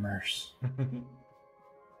farmers.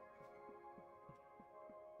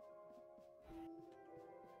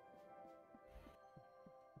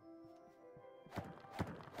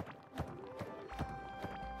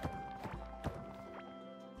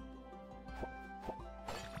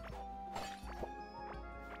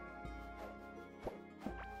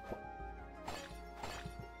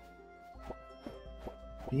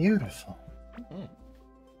 Beautiful. Oh,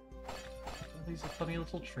 these are funny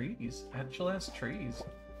little trees. Actual ass trees.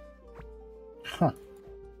 Huh.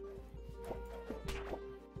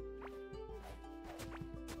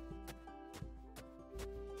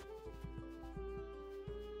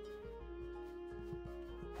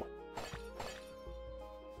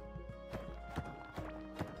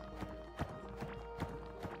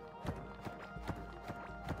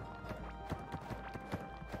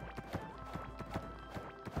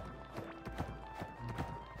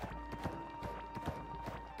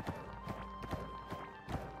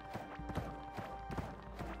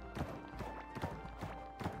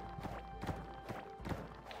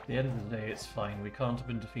 At the end of the day, it's fine. We can't have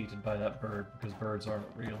been defeated by that bird because birds aren't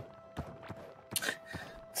real.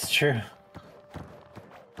 It's true.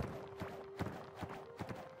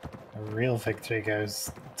 A real victory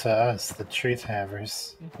goes to us, the Truth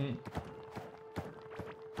Havers. Mhm.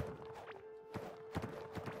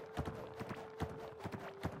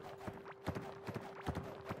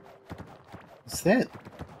 Is that?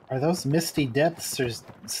 Are those misty depths or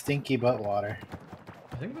stinky butt water?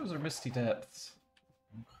 I think those are misty depths.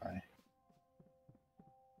 Okay.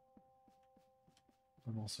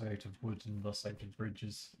 I'm also out of wood and thus out of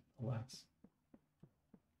bridges, alas.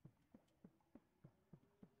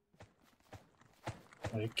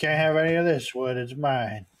 Well, you can't have any of this wood, it's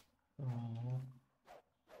mine. Oh.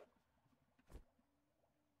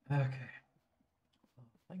 Okay. Oh,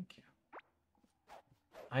 thank you.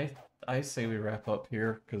 I say we wrap up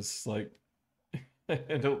here because like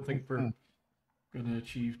I don't think we're gonna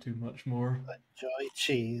achieve too much more. Enjoy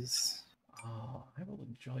cheese Oh, I will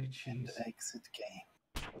enjoy and cheese. exit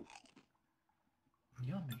game.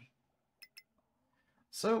 Yummy.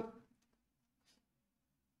 So,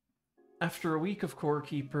 after a week of Core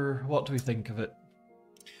Keeper, what do we think of it?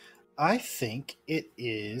 I think it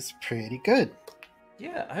is pretty good.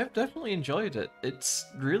 Yeah, I've definitely enjoyed it. It's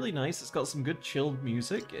really nice. It's got some good chilled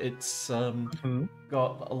music. It's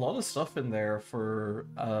got a lot of stuff in there for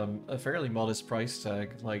a fairly modest price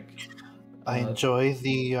tag. Like, I enjoy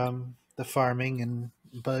the farming and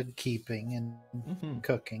bug keeping and mhm.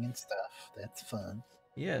 cooking and stuff. That's fun.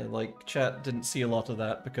 Yeah, like chat didn't see a lot of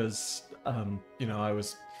that because you know, I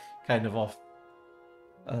was kind of off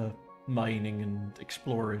mining and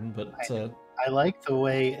exploring, but I like the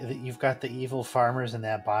way that you've got the evil farmers in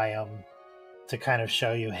that biome to kind of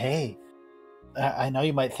show you, hey, I know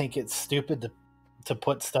you might think it's stupid to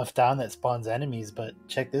put stuff down that spawns enemies, but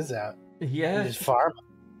check this out. You yeah, just farm.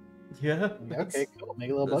 yeah, Okay, cool.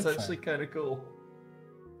 Make a little that's bug actually farm. kind of cool.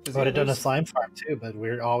 I would have done a slime farm too, but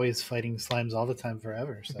we're always fighting slimes all the time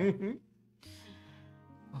forever. So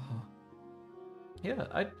Oh. Yeah,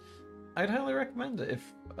 I'd highly recommend it if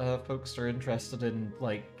folks are interested in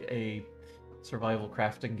like a survival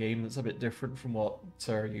crafting game that's a bit different from what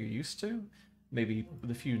you're used to. Maybe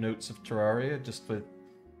with a few notes of Terraria, just with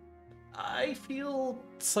I feel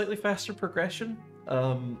slightly faster progression.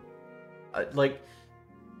 Like,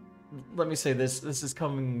 let me say this: this is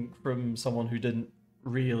coming from someone who didn't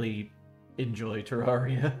really enjoy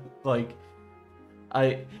Terraria. Like,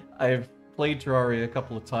 I've played Terraria a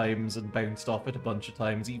couple of times and bounced off it a bunch of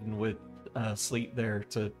times, even with Sleet there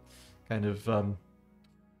to kind of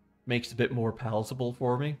make it a bit more palatable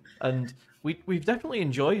for me. And we've definitely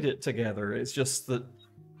enjoyed it together. It's just that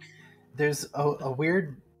there's a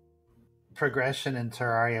weird progression in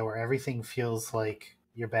Terraria where everything feels like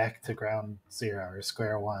you're back to ground zero or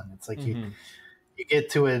square one. It's like you get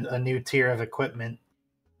to a new tier of equipment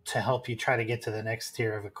to help you try to get to the next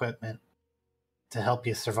tier of equipment to help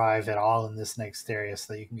you survive at all in this next area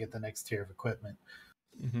so that you can get the next tier of equipment.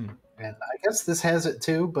 And I guess this has it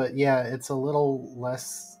too, but yeah, it's a little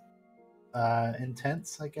less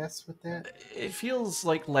intense, I guess, with that. It feels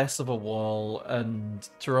like less of a wall, and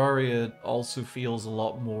Terraria also feels a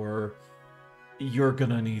lot more you're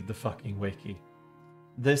gonna need the fucking wiki.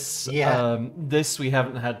 This Yeah. this we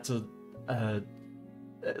haven't had to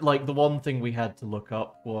like the one thing we had to look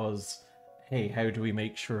up was, hey, how do we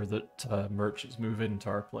make sure that merchants move into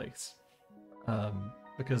our place?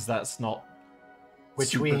 Because that's not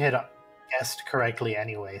Which we super- had guessed correctly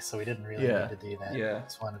anyway, so we didn't really Yeah, need to do that. yeah.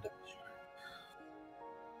 Just wanted to be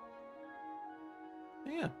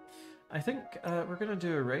sure. Yeah, I think we're gonna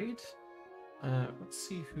do a raid. Let's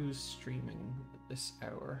see who's streaming at this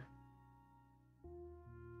hour.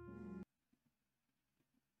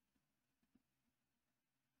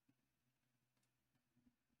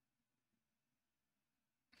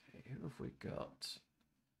 Okay, who have we got?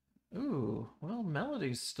 Ooh, well,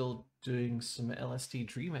 Melody's still doing some LSD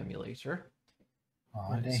Dream Emulator.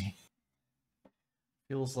 Oh, Nice. dang.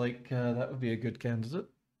 Feels like that would be a good candidate.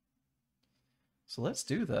 So let's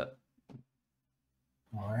do that.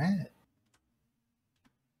 All right.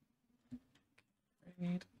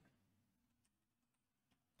 Raid.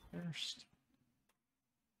 First.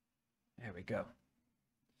 There we go.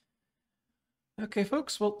 Okay,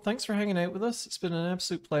 folks. Well, thanks for hanging out with us. It's been an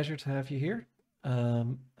absolute pleasure to have you here.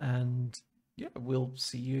 And yeah, we'll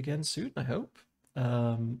see you again soon, I hope.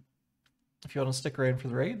 If you want to stick around for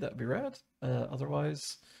the raid, that'd be rad.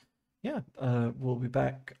 Otherwise, yeah, we'll be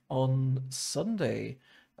back on Sunday.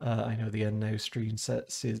 I know the End Now stream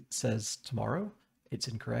says tomorrow. It's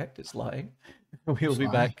incorrect. It's lying. We'll be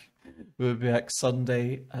back. We'll be back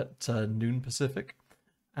Sunday at noon Pacific,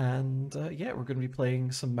 and yeah, we're going to be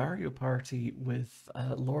playing some Mario Party with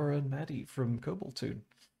Laura and Maddie from Cobaltoon.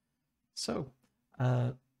 So,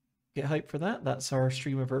 get hyped for that. That's our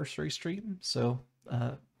streamiversary stream. So,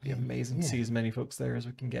 be amazing to see as many folks there as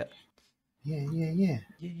we can get. Yeah.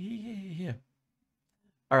 Yeah.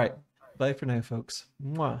 All right. Bye for now, folks.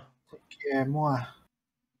 Mwah. Take care, moi.